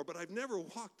before, but I've never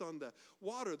walked on the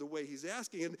water the way he's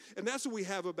asking. And that's what we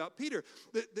have about Peter.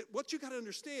 That what you got to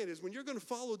understand is when you're going to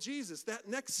follow Jesus, that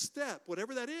next step,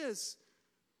 whatever that is,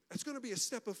 it's going to be a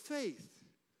step of faith.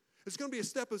 It's going to be a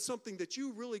step of something that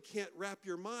you really can't wrap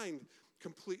your mind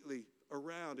completely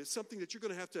around. It's something that you're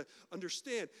going to have to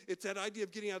understand. It's that idea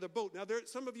of getting out of the boat. Now,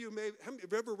 some of you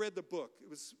have ever read the book. It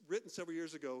was written several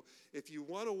years ago. If you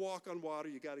want to walk on water,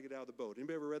 you got to get out of the boat.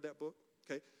 Anybody ever read that book?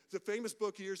 Okay. It's a famous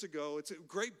book years ago. It's a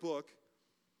great book.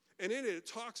 And in it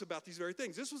talks about these very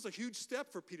things. This was a huge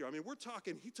step for Peter. I mean, we're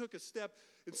talking, he took a step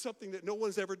in something that no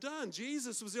one's ever done.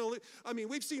 Jesus was the only,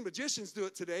 we've seen magicians do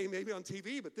it today, maybe on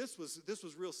TV, but this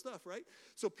was real stuff, right?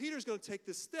 So Peter's going to take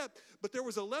this step, but there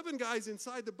was 11 guys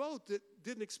inside the boat that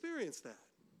didn't experience that.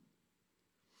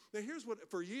 Now here's what,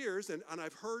 for years, and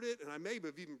I've heard it, and I may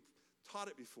have even taught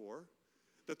it before,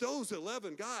 that those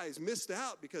 11 guys missed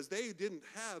out because they didn't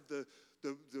have the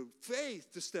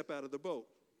faith to step out of the boat.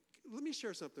 Let me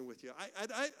share something with you.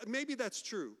 Maybe that's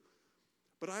true.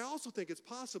 But I also think it's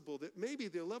possible that maybe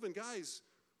the 11 guys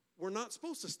were not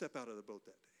supposed to step out of the boat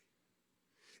that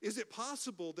day. Is it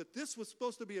possible that this was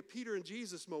supposed to be a Peter and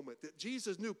Jesus moment, that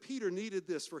Jesus knew Peter needed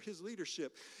this for his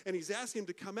leadership, and he's asking him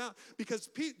to come out? Because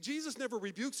Jesus never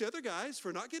rebukes the other guys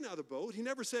for not getting out of the boat. He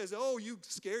never says, oh, you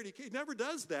scared. He never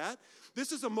does that.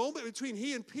 This is a moment between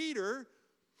he and Peter.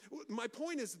 My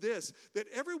point is this, that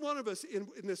every one of us in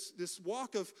this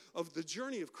walk of the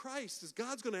journey of Christ, is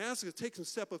God's going to ask us to take some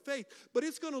step of faith, but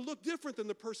it's going to look different than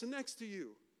the person next to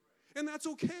you. And that's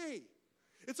okay.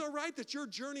 It's all right that your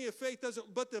journey of faith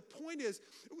doesn't, but the point is,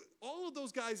 all of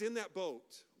those guys in that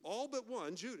boat, all but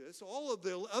one, Judas, all of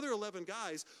the other 11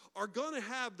 guys are going to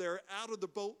have their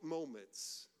out-of-the-boat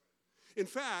moments. In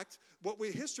fact, what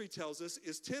history tells us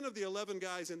is 10 of the 11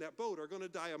 guys in that boat are going to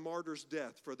die a martyr's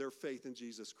death for their faith in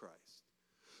Jesus Christ.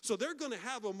 So they're going to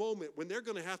have a moment when they're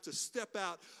going to have to step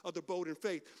out of the boat in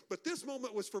faith. But this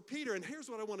moment was for Peter, and here's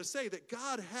what I want to say, that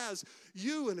God has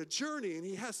you in a journey, and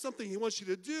he has something he wants you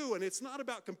to do, and it's not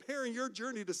about comparing your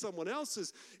journey to someone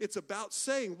else's. It's about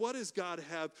saying, what does God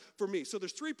have for me? So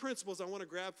there's 3 principles I want to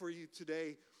grab for you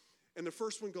today, and the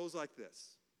first one goes like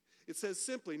this. It says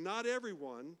simply, not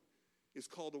everyone is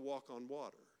called to walk on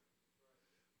water,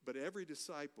 but every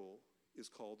disciple is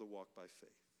called to walk by faith.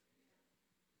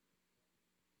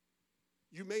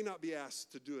 You may not be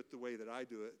asked to do it the way that I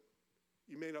do it.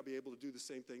 You may not be able to do the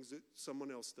same things that someone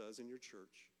else does in your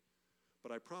church.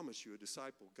 But I promise you, a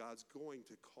disciple, God's going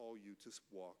to call you to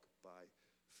walk by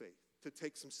faith, to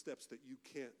take some steps that you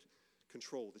can't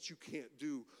control, that you can't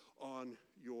do on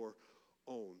your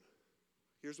own.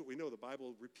 Here's what we know. The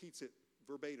Bible repeats it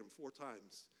verbatim 4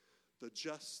 times. The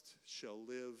just shall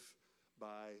live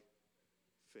by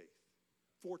faith.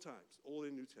 4 times, Old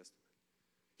and New Testament.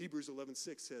 Hebrews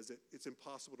 11:6 says that it's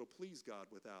impossible to please God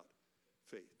without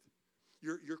faith.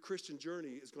 Your Christian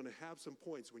journey is going to have some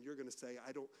points when you're going to say,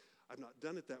 I've not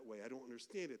done it that way. I don't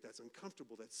understand it. That's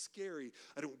uncomfortable. That's scary.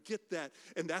 I don't get that.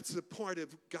 And that's the part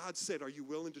of God said, are you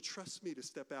willing to trust me to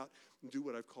step out and do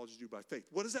what I've called you to do by faith?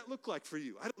 What does that look like for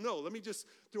you? I don't know. Let me just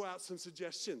throw out some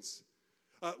suggestions.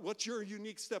 What's your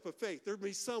unique step of faith? There may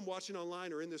be some watching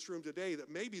online or in this room today that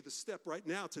maybe the step right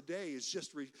now today is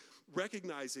just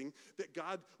recognizing that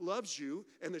God loves you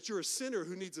and that you're a sinner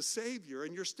who needs a Savior.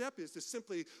 And your step is to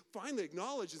simply finally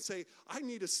acknowledge and say, I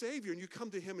need a Savior. And you come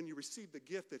to him and you receive the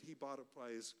gift that he bought up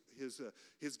by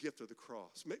his gift of the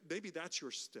cross. Maybe that's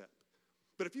your step.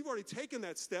 But if you've already taken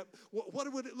that step,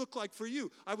 what would it look like for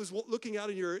you? I was looking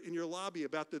out in your lobby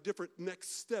about the different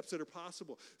next steps that are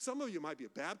possible. Some of you might be a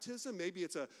baptism. Maybe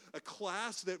it's a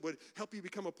class that would help you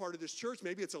become a part of this church.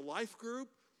 Maybe it's a life group.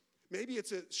 Maybe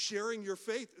it's a sharing your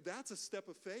faith. That's a step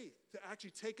of faith, to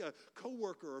actually take a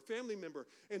coworker or a family member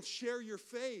and share your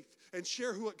faith and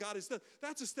share what God has done.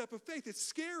 That's a step of faith. It's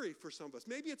scary for some of us.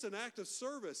 Maybe it's an act of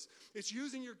service. It's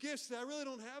using your gifts that I really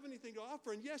don't have anything to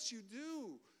offer. And yes, you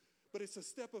do. But it's a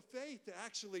step of faith to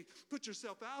actually put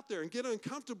yourself out there and get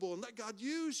uncomfortable and let God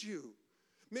use you.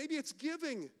 Maybe it's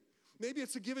giving. Maybe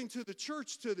it's a giving to the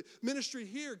church, to the ministry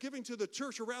here, giving to the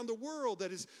church around the world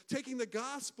that is taking the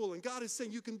gospel. And God is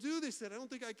saying, you can do this. And I don't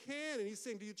think I can. And he's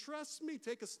saying, do you trust me?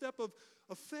 Take a step of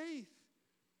faith.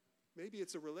 Maybe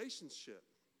it's a relationship.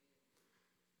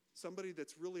 Somebody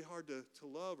that's really hard to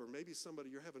love, or maybe somebody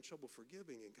you're having trouble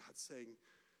forgiving. And God's saying,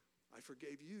 I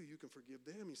forgave you. You can forgive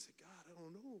them. You say, God, I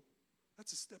don't know.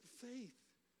 That's a step of faith.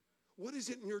 What is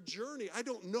it in your journey? I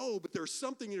don't know, but there's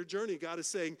something in your journey. God is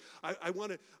saying, I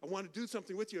want to do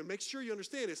something with you. And make sure you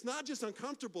understand, it's not just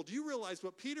uncomfortable. Do you realize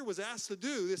what Peter was asked to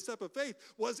do, this step of faith,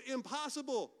 was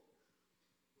impossible?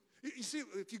 You see,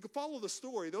 if you could follow the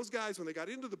story, those guys, when they got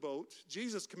into the boat,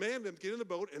 Jesus commanded them to get in the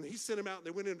boat, and he sent them out, and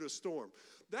they went into a storm.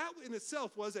 That in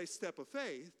itself was a step of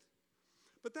faith,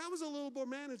 but that was a little more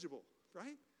manageable,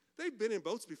 right? They've been in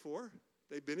boats before.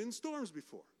 They've been in storms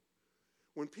before.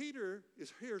 When Peter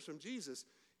hears from Jesus,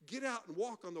 get out and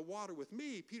walk on the water with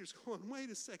me, Peter's going, wait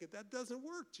a second, that doesn't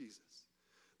work, Jesus.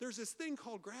 There's this thing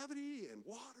called gravity and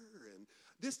water, and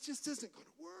this just isn't going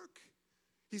to work.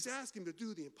 He's asking to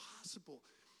do the impossible.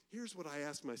 Here's what I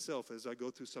ask myself as I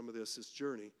go through some of this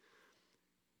journey.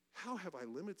 How have I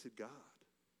limited God?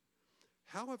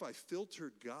 How have I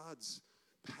filtered God's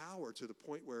power to the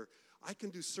point where I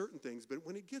can do certain things, but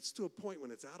when it gets to a point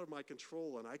when it's out of my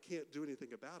control and I can't do anything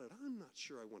about it, I'm not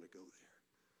sure I want to go there.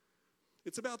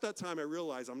 It's about that time I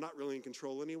realize I'm not really in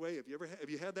control anyway. Have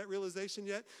you had that realization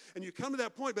yet? And you come to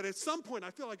that point, but at some point I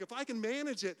feel like if I can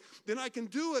manage it, then I can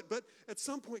do it. But at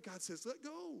some point God says, let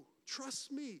go.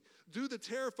 Trust me. Do the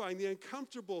terrifying, the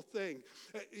uncomfortable thing.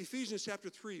 Ephesians chapter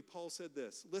 3, Paul said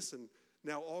this, listen,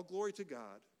 now all glory to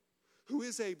God, who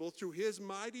is able, through his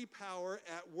mighty power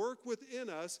at work within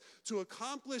us, to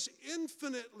accomplish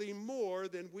infinitely more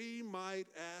than we might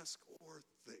ask or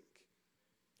think.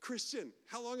 Christian,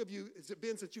 how long has it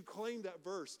been since you claimed that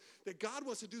verse? That God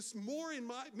wants to do more in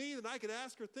me than I could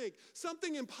ask or think.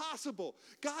 Something impossible.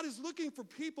 God is looking for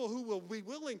people who will be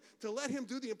willing to let him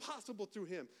do the impossible through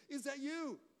him. Is that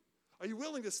you? Are you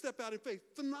willing to step out in faith?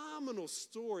 Phenomenal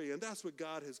story, and that's what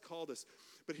God has called us.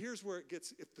 But here's where it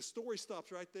gets, if the story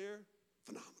stops right there,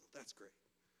 phenomenal, that's great.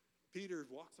 Peter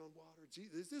walks on water.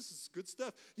 Jesus, this is good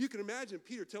stuff. You can imagine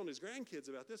Peter telling his grandkids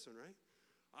about this one, right?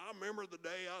 I remember the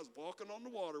day I was walking on the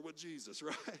water with Jesus,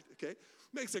 right? Okay?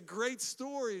 Makes a great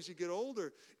story as you get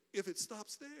older if it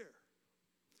stops there.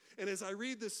 And as I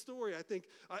read this story, I think,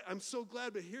 I'm so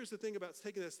glad, but here's the thing about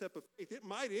taking that step of faith. It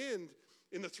might end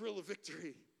in the thrill of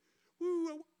victory. Woo,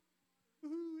 woo,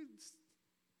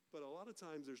 but a lot of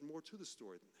times there's more to the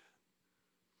story than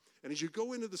that. And as you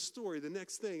go into the story, the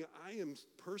next thing, I am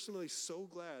personally so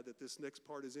glad that this next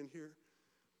part is in here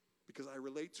because I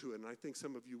relate to it, and I think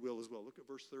some of you will as well. Look at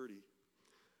verse 30.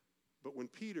 But when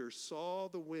Peter saw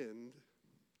the wind,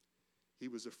 he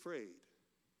was afraid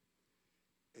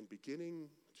and beginning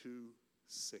to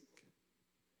sink.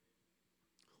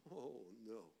 Oh,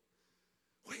 no.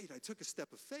 Wait, I took a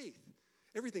step of faith.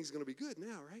 Everything's going to be good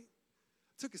now, right?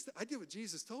 I did what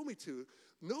Jesus told me to.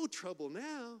 No trouble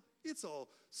now. It's all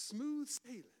smooth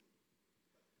sailing.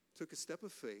 Took a step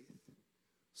of faith,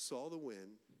 saw the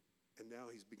wind, and now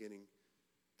he's beginning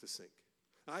to sink.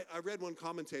 I read one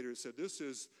commentator who said, this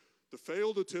is the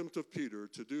failed attempt of Peter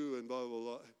to do and blah, blah,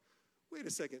 blah. Wait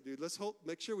a second, dude. Let's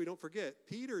make sure we don't forget.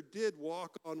 Peter did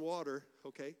walk on water,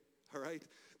 okay? All right?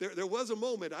 There was a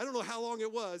moment. I don't know how long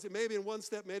it was. It may have been one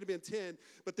step, may have been 10.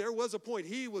 But there was a point.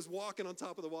 He was walking on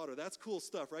top of the water. That's cool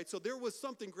stuff, right? So there was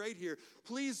something great here.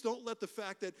 Please don't let the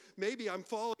fact that maybe I'm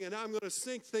falling and I'm going to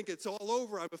sink think it's all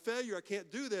over. I'm a failure. I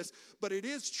can't do this. But it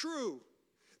is true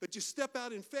that you step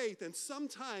out in faith. And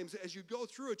sometimes as you go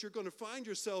through it, you're going to find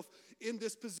yourself in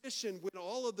this position when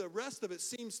all of the rest of it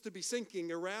seems to be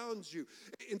sinking around you.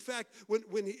 In fact, when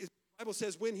the Bible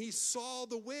says when he saw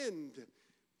the wind,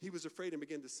 he was afraid and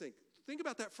began to sink. Think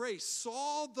about that phrase,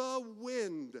 saw the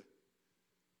wind.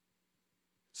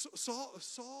 Saw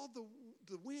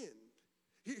the wind.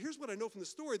 Here's what I know from the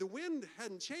story. The wind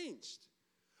hadn't changed.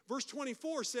 Verse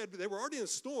 24 said they were already in a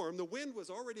storm. The wind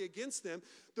was already against them.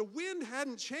 The wind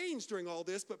hadn't changed during all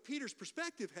this, but Peter's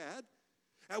perspective had.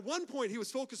 At one point, he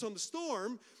was focused on the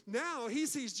storm. Now he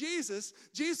sees Jesus.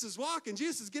 Jesus is walking.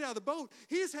 Jesus, get out of the boat.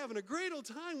 He's having a great old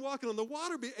time walking on the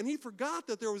water, and he forgot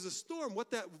that there was a storm.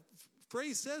 What that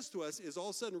phrase says to us is all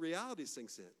of a sudden reality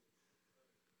sinks in.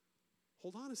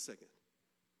 Hold on a second.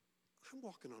 I'm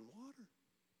walking on water.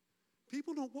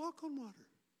 People don't walk on water.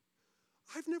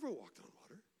 I've never walked on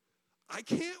water. I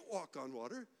can't walk on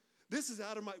water. This is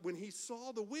out of my, when he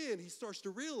saw the wind, he starts to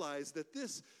realize that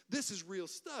this is real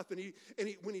stuff. And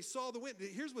when he saw the wind,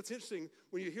 here's what's interesting.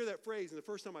 When you hear that phrase, and the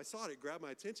first time I saw it, it grabbed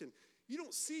my attention. You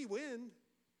don't see wind.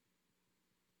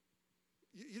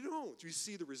 You don't. You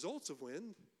see the results of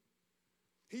wind.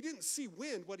 He didn't see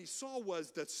wind. What he saw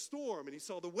was the storm, and he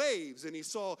saw the waves, and he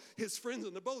saw his friends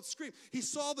on the boat scream. He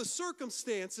saw the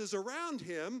circumstances around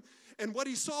him, and what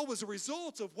he saw was a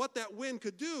result of what that wind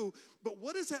could do. But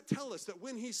what does that tell us? That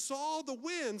when he saw the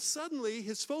wind, suddenly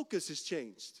his focus has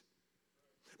changed.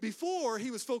 Before, he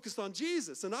was focused on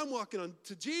Jesus, and I'm walking on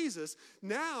to Jesus.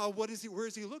 Now, where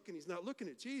is he looking? He's not looking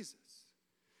at Jesus.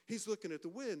 He's looking at the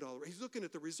wind all around. He's looking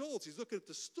at the results. He's looking at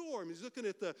the storm. He's looking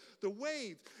at the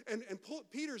wave. And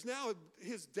Peter's now,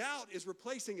 his doubt is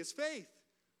replacing his faith.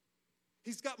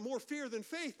 He's got more fear than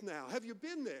faith now. Have you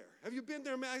been there? Have you been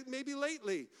there maybe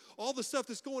lately? All the stuff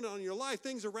that's going on in your life,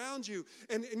 things around you,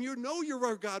 and you know you're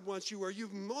where God wants you, or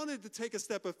you've wanted to take a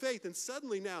step of faith, and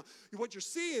suddenly now what you're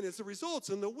seeing is the results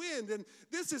and the wind, and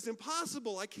this is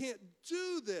impossible. I can't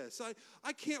do this.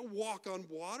 I can't walk on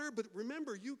water, but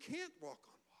remember, you can't walk on water.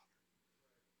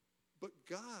 But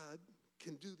God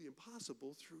can do the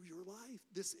impossible through your life.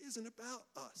 This isn't about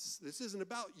us. This isn't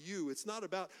about you. It's not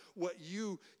about what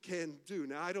you can do.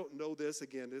 Now, I don't know this.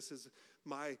 Again, this is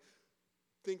my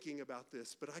thinking about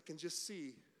this. But I can just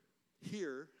see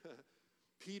here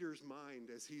Peter's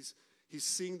mind as he's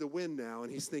seeing the wind now.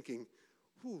 And he's thinking,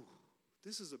 whew,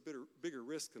 this is a bigger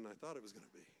risk than I thought it was going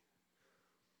to be.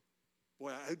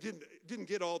 Boy, I didn't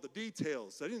get all the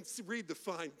details. I didn't read the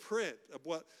fine print of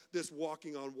what this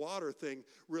walking on water thing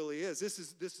really is. This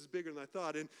is bigger than I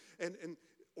thought. And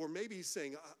or maybe he's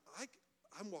saying,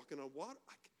 I'm walking on water.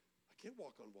 I can't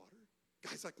walk on water.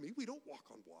 Guys like me, we don't walk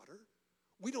on water.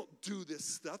 We don't do this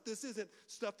stuff. This isn't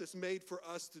stuff that's made for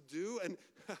us to do. And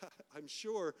I'm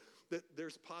sure that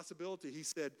there's a possibility. He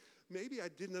said, maybe I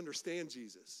didn't understand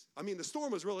Jesus. I mean, the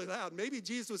storm was really loud. Maybe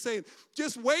Jesus was saying,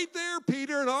 just wait there,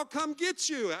 Peter, and I'll come get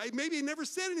you. Maybe he never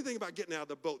said anything about getting out of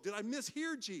the boat. Did I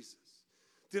mishear Jesus?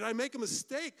 Did I make a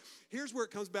mistake? Here's where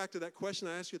it comes back to that question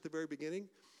I asked you at the very beginning.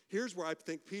 Here's where I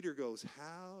think Peter goes,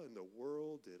 how in the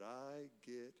world did I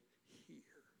get here?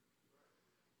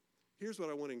 Here's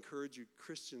what I want to encourage you,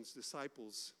 Christians,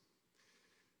 disciples.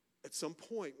 At some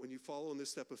point when you follow in this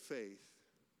step of faith,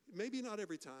 maybe not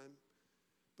every time,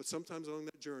 but sometimes along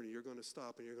that journey, you're going to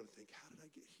stop and you're going to think, how did I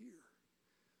get here?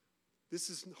 This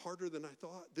is harder than I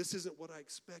thought. This isn't what I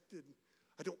expected.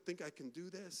 I don't think I can do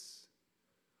this.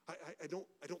 I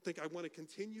don't think I want to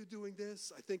continue doing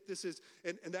this. I think this is,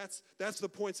 and that's the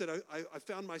points that I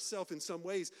found myself in some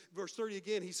ways. Verse 30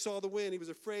 again, he saw the wind. He was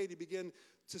afraid. He began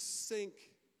to sink.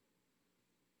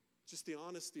 Just the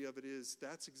honesty of it is,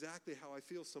 that's exactly how I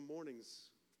feel some mornings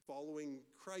following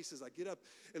Christ as I get up.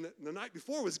 And the night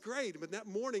before was great, but that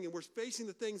morning, and we're facing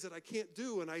the things that I can't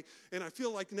do, and I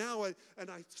feel like now, I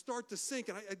start to sink,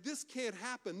 and this can't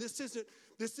happen. This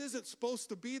isn't supposed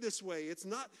to be this way. It's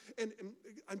not, and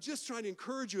I'm just trying to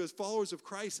encourage you as followers of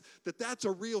Christ that that's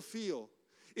a real feel.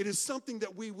 It is something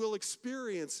that we will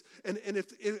experience. And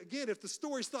if the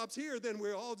story stops here, then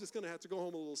we're all just going to have to go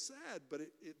home a little sad, but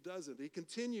it doesn't. He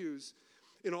continues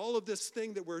in all of this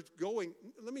thing that we're going.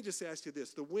 Let me just ask you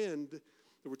this. The wind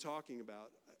that we're talking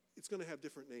about, it's going to have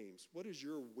different names. What is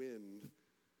your wind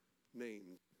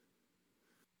named?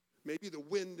 Maybe the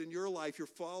wind in your life you're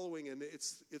following, and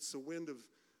it's the wind of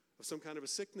some kind of a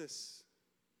sickness,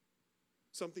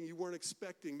 something you weren't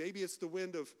expecting. Maybe it's the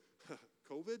wind of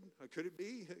COVID. Could it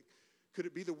be? Could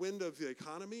it be the wind of the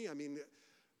economy? I mean,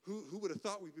 who would have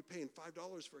thought we'd be paying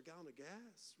 $5 for a gallon of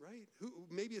gas, right?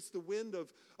 Maybe it's the wind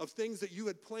of things that you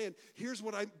had planned. Here's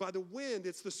what by the wind,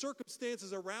 it's the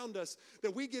circumstances around us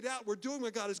that we get out, we're doing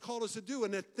what God has called us to do,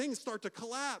 and that things start to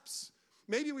collapse.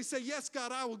 Maybe we say, yes,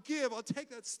 God, I will give. I'll take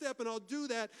that step and I'll do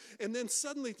that. And then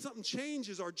suddenly something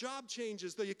changes. Our job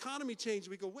changes. The economy changes.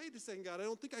 We go, wait a second, God, I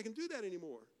don't think I can do that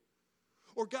anymore.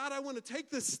 Or, God, I want to take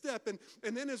this step.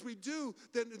 And then as we do,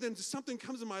 then something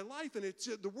comes in my life, and it's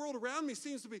the world around me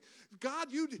seems to be, God,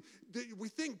 we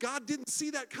think God didn't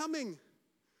see that coming.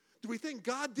 Do we think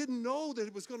God didn't know that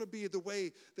it was going to be the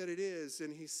way that it is?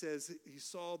 And he says he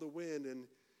saw the wind and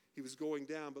he was going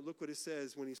down. But look what it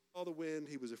says. When he saw the wind,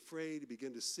 he was afraid. He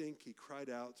began to sink. He cried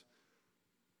out,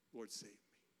 Lord, save me.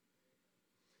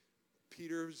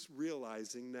 Peter's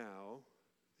realizing now,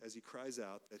 as he cries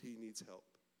out, that he needs help.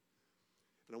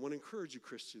 And I want to encourage you,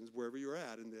 Christians, wherever you're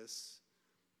at in this,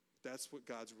 that's what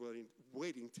God's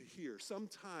waiting to hear.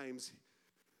 Sometimes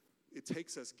it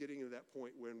takes us getting to that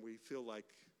point when we feel like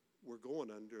we're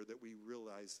going under, that we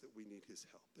realize that we need his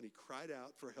help. And he cried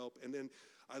out for help. And then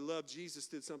I love Jesus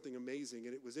did something amazing,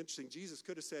 and it was interesting. Jesus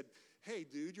could have said, hey,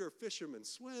 dude, you're a fisherman.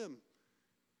 Swim.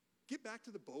 Get back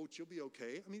to the boat. You'll be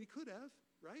okay. I mean, he could have,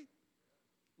 right?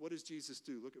 What does Jesus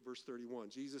do? Look at verse 31.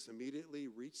 Jesus immediately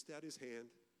reached out his hand,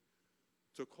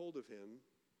 took hold of him,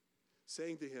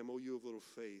 saying to him, oh, you of little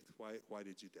faith, why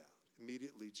did you doubt?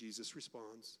 Immediately, Jesus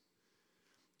responds.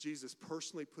 Jesus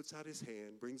personally puts out his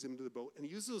hand, brings him to the boat, and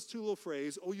he uses those two little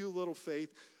phrases, oh, you little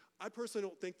faith. I personally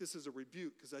don't think this is a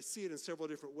rebuke because I see it in several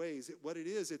different ways. What it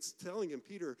is, it's telling him,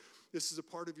 Peter, this is a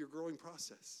part of your growing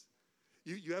process.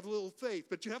 You have a little faith,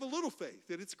 but you have a little faith,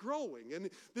 and it's growing. And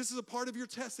this is a part of your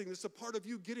testing. This is a part of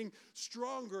you getting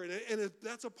stronger. And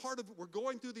that's a part of it. We're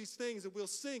going through these things, and we'll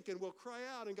sink, and we'll cry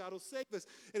out, and God will save us.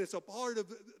 And it's a part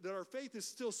of that our faith is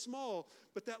still small.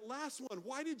 But that last one,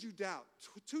 why did you doubt?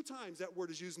 Two times that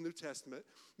word is used in the New Testament.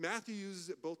 Matthew uses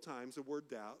it both times, the word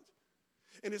doubt.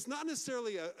 And it's not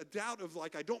necessarily a doubt of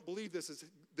like, I don't believe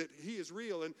that he is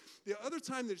real. And the other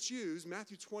time that it's used,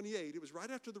 Matthew 28, it was right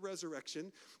after the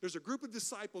resurrection. There's a group of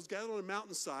disciples gathered on a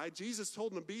mountainside. Jesus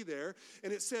told them to be there.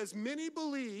 And it says, many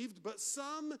believed, but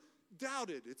some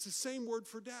doubted. It's the same word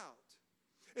for doubt.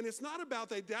 And it's not about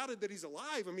they doubted that he's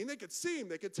alive. I mean, they could see him.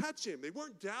 They could touch him. They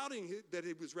weren't doubting that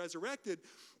he was resurrected.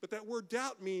 But that word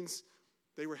doubt means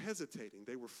they were hesitating.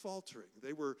 They were faltering.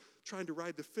 They were trying to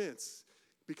ride the fence.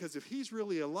 Because if he's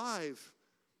really alive,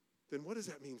 then what does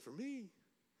that mean for me?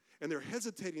 And they're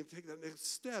hesitating to take that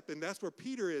next step, and that's where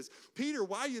Peter is. Peter,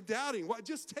 why are you doubting? Why,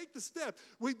 just take the step.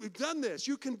 We've done this.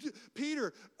 You can do,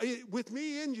 Peter, with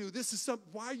me in you, this is something,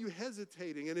 why are you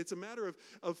hesitating? And it's a matter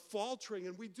of faltering,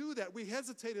 and we do that. We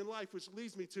hesitate in life, which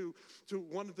leads me to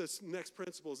one of the next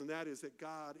principles, and that is that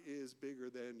God is bigger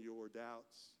than your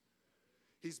doubts.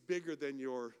 He's bigger than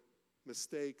your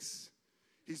mistakes.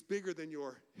 He's bigger than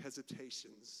your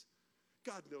hesitations.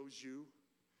 God knows you.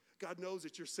 God knows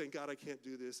that you're saying, God, I can't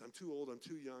do this. I'm too old. I'm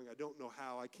too young. I don't know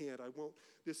how. I can't. I won't.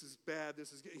 This is bad.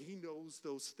 He knows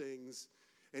those things.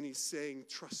 And he's saying,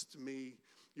 trust me.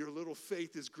 Your little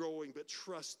faith is growing, but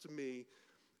trust me.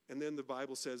 And then the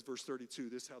Bible says, verse 32,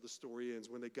 this is how the story ends.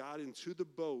 When they got into the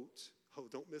boat, oh,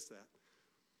 don't miss that.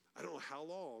 I don't know how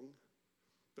long,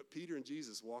 but Peter and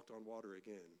Jesus walked on water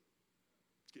again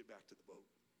to get back to the boat.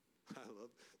 I love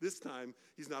this time,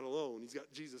 he's not alone. He's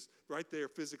got Jesus right there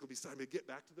physically beside him. They get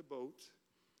back to the boat,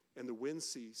 and the wind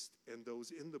ceased, and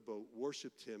those in the boat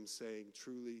worshiped him, saying,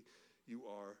 truly, you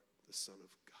are the Son of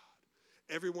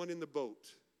God. Everyone in the boat,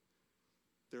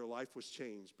 their life was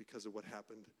changed because of what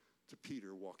happened to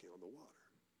Peter walking on the water.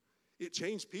 It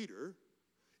changed Peter.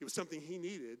 It was something he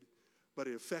needed, but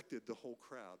it affected the whole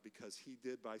crowd because he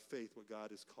did by faith what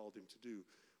God has called him to do.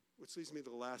 Which leads me to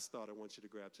the last thought I want you to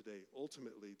grab today.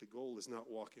 Ultimately, the goal is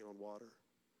not walking on water.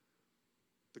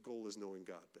 The goal is knowing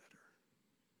God better.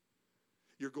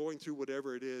 You're going through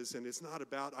whatever it is, and it's not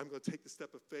about, I'm going to take the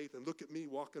step of faith and look at me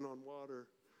walking on water.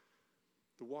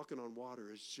 The walking on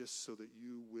water is just so that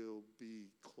you will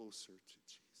be closer to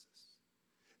Jesus.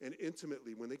 And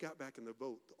intimately, when they got back in the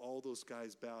boat, all those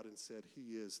guys bowed and said,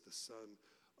 he is the Son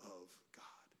of God.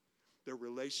 Their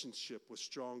relationship was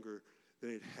stronger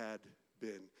than it had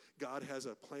been. God has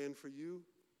a plan for you.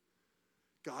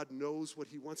 God knows what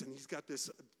he wants, and he's got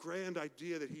this grand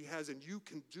idea that he has, and you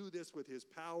can do this with his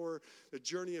power, the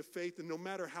journey of faith, and no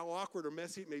matter how awkward or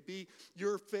messy it may be,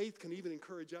 your faith can even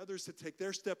encourage others to take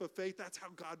their step of faith. That's how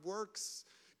God works.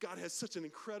 God has such an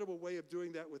incredible way of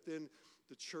doing that within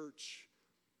the church.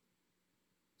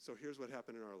 So here's what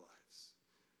happened in our lives.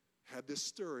 Had this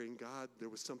stirring, God, there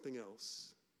was something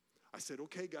else. I said,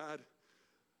 okay, God,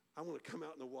 I want to come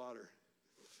out in the water.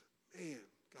 Man,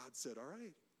 God said, all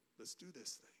right, let's do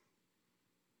this thing.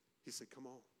 He said, come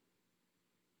on.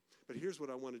 But here's what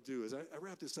I want to do. As I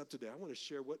wrap this up today, I want to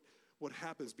share what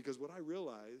happens, because what I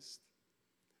realized,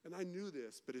 and I knew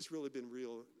this, but it's really been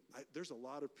real, there's a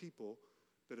lot of people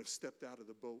that have stepped out of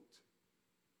the boat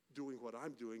doing what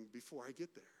I'm doing before I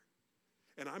get there.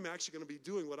 And I'm actually going to be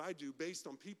doing what I do based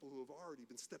on people who have already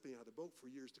been stepping out of the boat for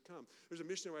years to come. There's a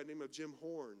missionary by the name of Jim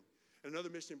Horn, and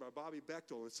another missionary by Bobby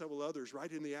Bechtel, and several others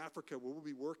right in the Africa where we'll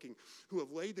be working, who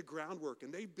have laid the groundwork,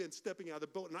 and they've been stepping out of the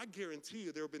boat. And I guarantee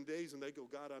you there have been days when they go,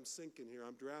 God, I'm sinking here,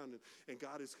 I'm drowning. And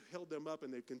God has held them up,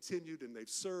 and they've continued, and they've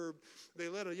served. They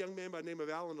led a young man by the name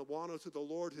of Alan Awano to the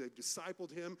Lord. They've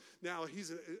discipled him. Now he's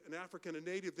an African, a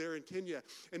native there in Kenya.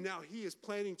 And now he is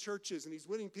planting churches, and he's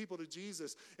winning people to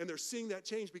Jesus. And they're seeing that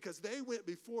change because they went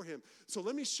before him. So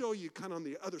let me show you kind of on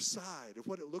the other side of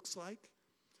what it looks like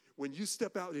when you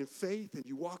step out in faith and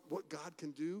you walk what God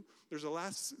can do. There's a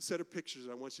last set of pictures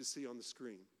I want you to see on the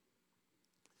screen.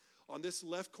 On this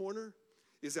left corner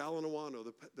is Alan Awano,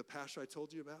 the pastor I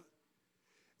told you about.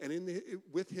 And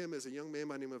with him is a young man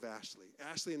by the name of Ashley.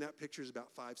 Ashley in that picture is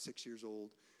about 5-6 years old.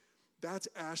 That's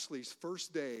Ashley's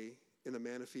first day in the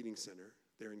Manna Feeding Center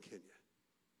there in Kenya.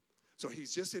 So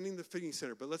he's just ending the feeding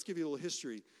center. But let's give you a little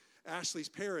history. Ashley's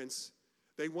parents,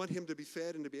 they want him to be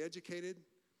fed and to be educated.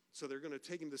 So they're going to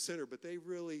take him to the center, but they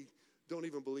really don't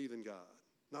even believe in God,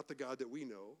 not the God that we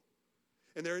know.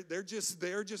 And they're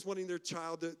just wanting their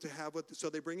child to have what, so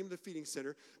they bring him to the feeding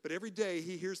center. But every day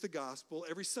he hears the gospel.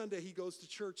 Every Sunday he goes to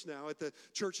church now at the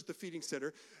church at the feeding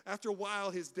center. After a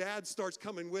while, his dad starts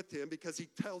coming with him because he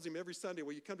tells him every Sunday,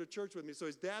 well, you come to church with me. So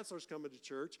his dad starts coming to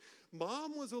church.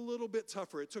 Mom was a little bit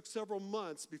tougher. It took several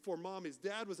months before his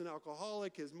dad was an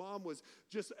alcoholic. His mom was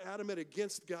just adamant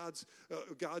against God's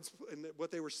and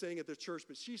what they were saying at the church.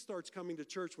 But she starts coming to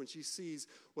church when she sees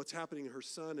what's happening to her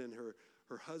son and her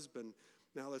husband.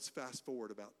 Now let's fast forward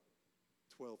about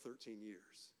 12, 13 years.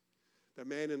 That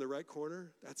man in the right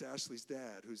corner, that's Ashley's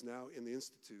dad, who's now in the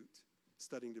institute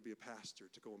studying to be a pastor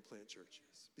to go and plant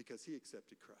churches because he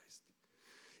accepted Christ.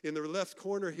 In the left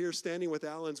corner here, standing with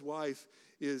Alan's wife,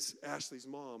 is Ashley's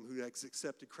mom, who has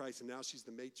accepted Christ, and now she's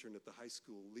the matron at the high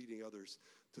school, leading others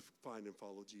to find and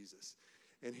follow Jesus.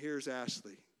 And here's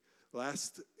Ashley.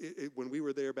 When we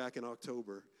were there back in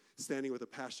October, standing with a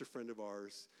pastor friend of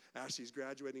ours. Ashley's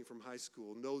graduating from high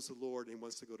school, knows the Lord, and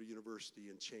wants to go to university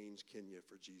and change Kenya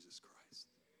for Jesus Christ.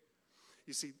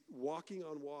 You see, walking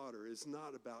on water is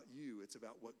not about you. It's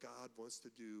about what God wants to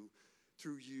do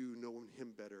through you, knowing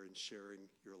him better and sharing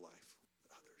your life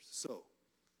with others. So,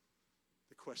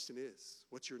 the question is,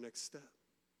 what's your next step?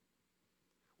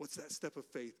 What's that step of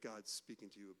faith God's speaking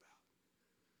to you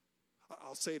about?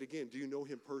 I'll say it again. Do you know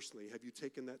him personally? Have you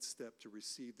taken that step to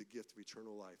receive the gift of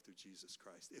eternal life through Jesus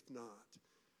Christ? If not,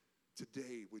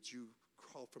 today, would you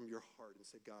call from your heart and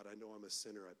say, God, I know I'm a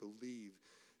sinner. I believe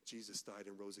Jesus died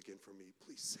and rose again for me.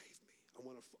 Please save me.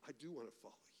 I do want to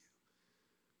follow you.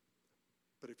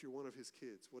 But if you're one of his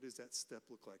kids, what does that step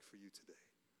look like for you today?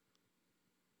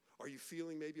 Are you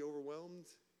feeling maybe overwhelmed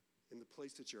in the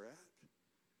place that you're at?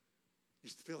 You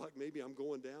feel like maybe I'm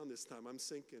going down this time, I'm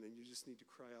sinking, and you just need to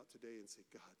cry out today and say,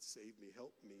 God, save me,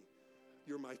 help me.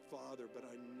 You're my Father, but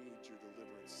I need your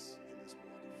deliverance in this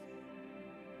walk of faith.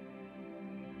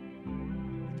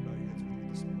 Would you bow your heads with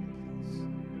me this morning,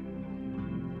 please?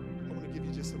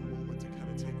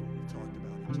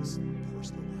 just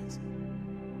personalize it.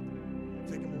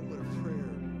 Take a moment of prayer,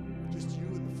 just you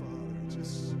and the Father, and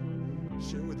just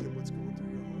share with him what's going through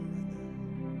your heart right now.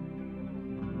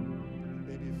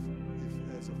 Maybe if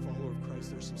as a follower of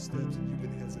Christ, there's some steps and you've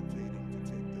been hesitating to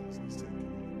take those, he's saying,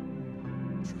 come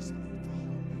on, trust me, follow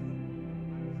me.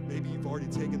 Maybe you've already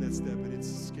taken that step and it's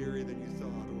scarier than you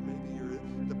thought, or maybe you're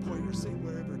at the point you're saying,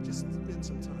 wherever, just spend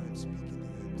some time speaking to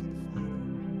him, to the Father.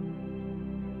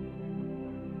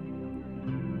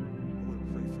 I want to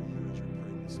pray for you as you're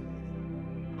praying this morning.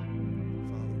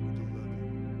 Father, we do love you.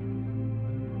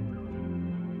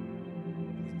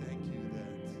 We thank you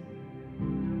that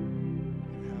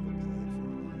you have a plan for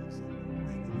our lives, and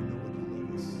we know that you love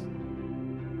us.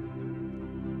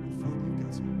 And Father, you've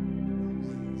got some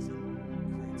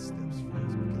amazing, great steps for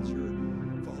us, because you're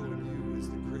following you is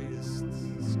the greatest,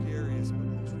 scariest, but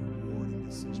most rewarding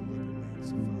decision we'll ever make.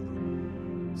 So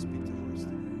Father, speak to hearts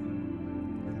today.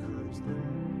 Encourage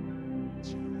them.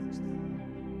 Challenge them.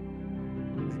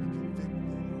 Maybe convict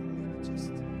them, or maybe just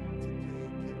today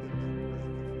give them that breath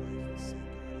of life and say, God is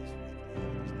with me. There's nothing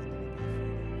to be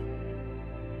afraid of.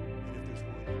 And if there's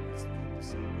one that needs to come to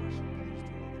salvation, please draw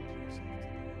them to yourself today.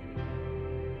 Lord, I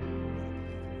believe in you. I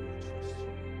trust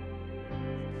you. I pray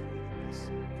that this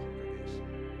congregation will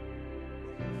hear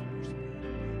from your Spirit and be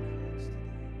encouraged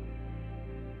today.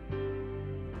 I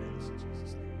pray this in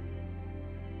Jesus' name.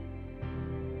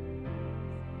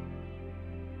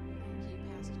 Thank you,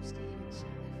 Pastor Steve and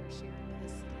Shelley, for sharing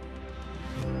this.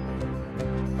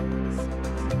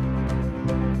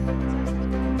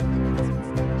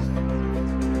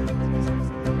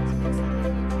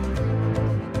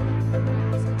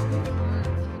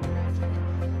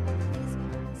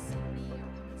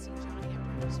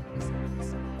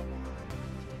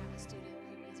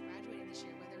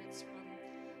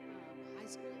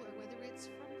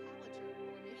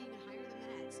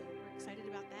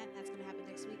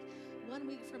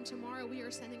 Tomorrow we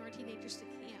are sending our teenagers to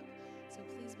camp, so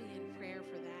please be in prayer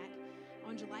for that.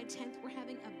 On July 10th, we're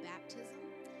having a baptism,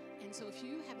 and so if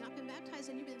you have not been baptized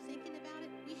and you've been thinking about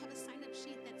it, we have a sign-up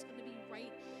sheet that's going to be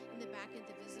right in the back at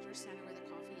the visitor center where the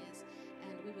coffee is,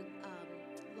 and we would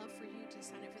love for you to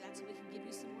sign up for that so we can give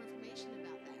you some more information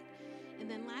about that. And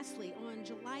then lastly, on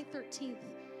July 13th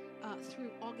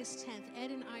through August 10th,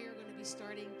 Ed and I are going to be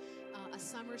starting a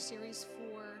summer series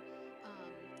for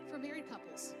married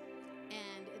couples.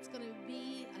 And it's going to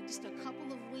be just a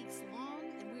couple of weeks long,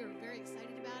 and we are very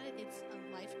excited about it. It's a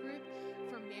life group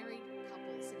for married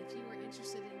couples, and if you are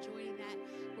interested in joining that,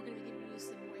 we're going to be giving you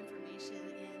some more information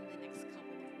in the next couple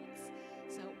of weeks.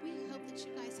 So we hope that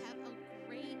you guys have a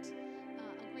great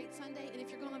Sunday, and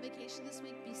if you're going on vacation this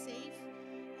week, be safe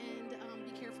and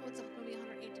be careful. It's going to be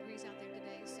 108 degrees out there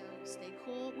today, so stay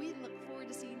cool. We look forward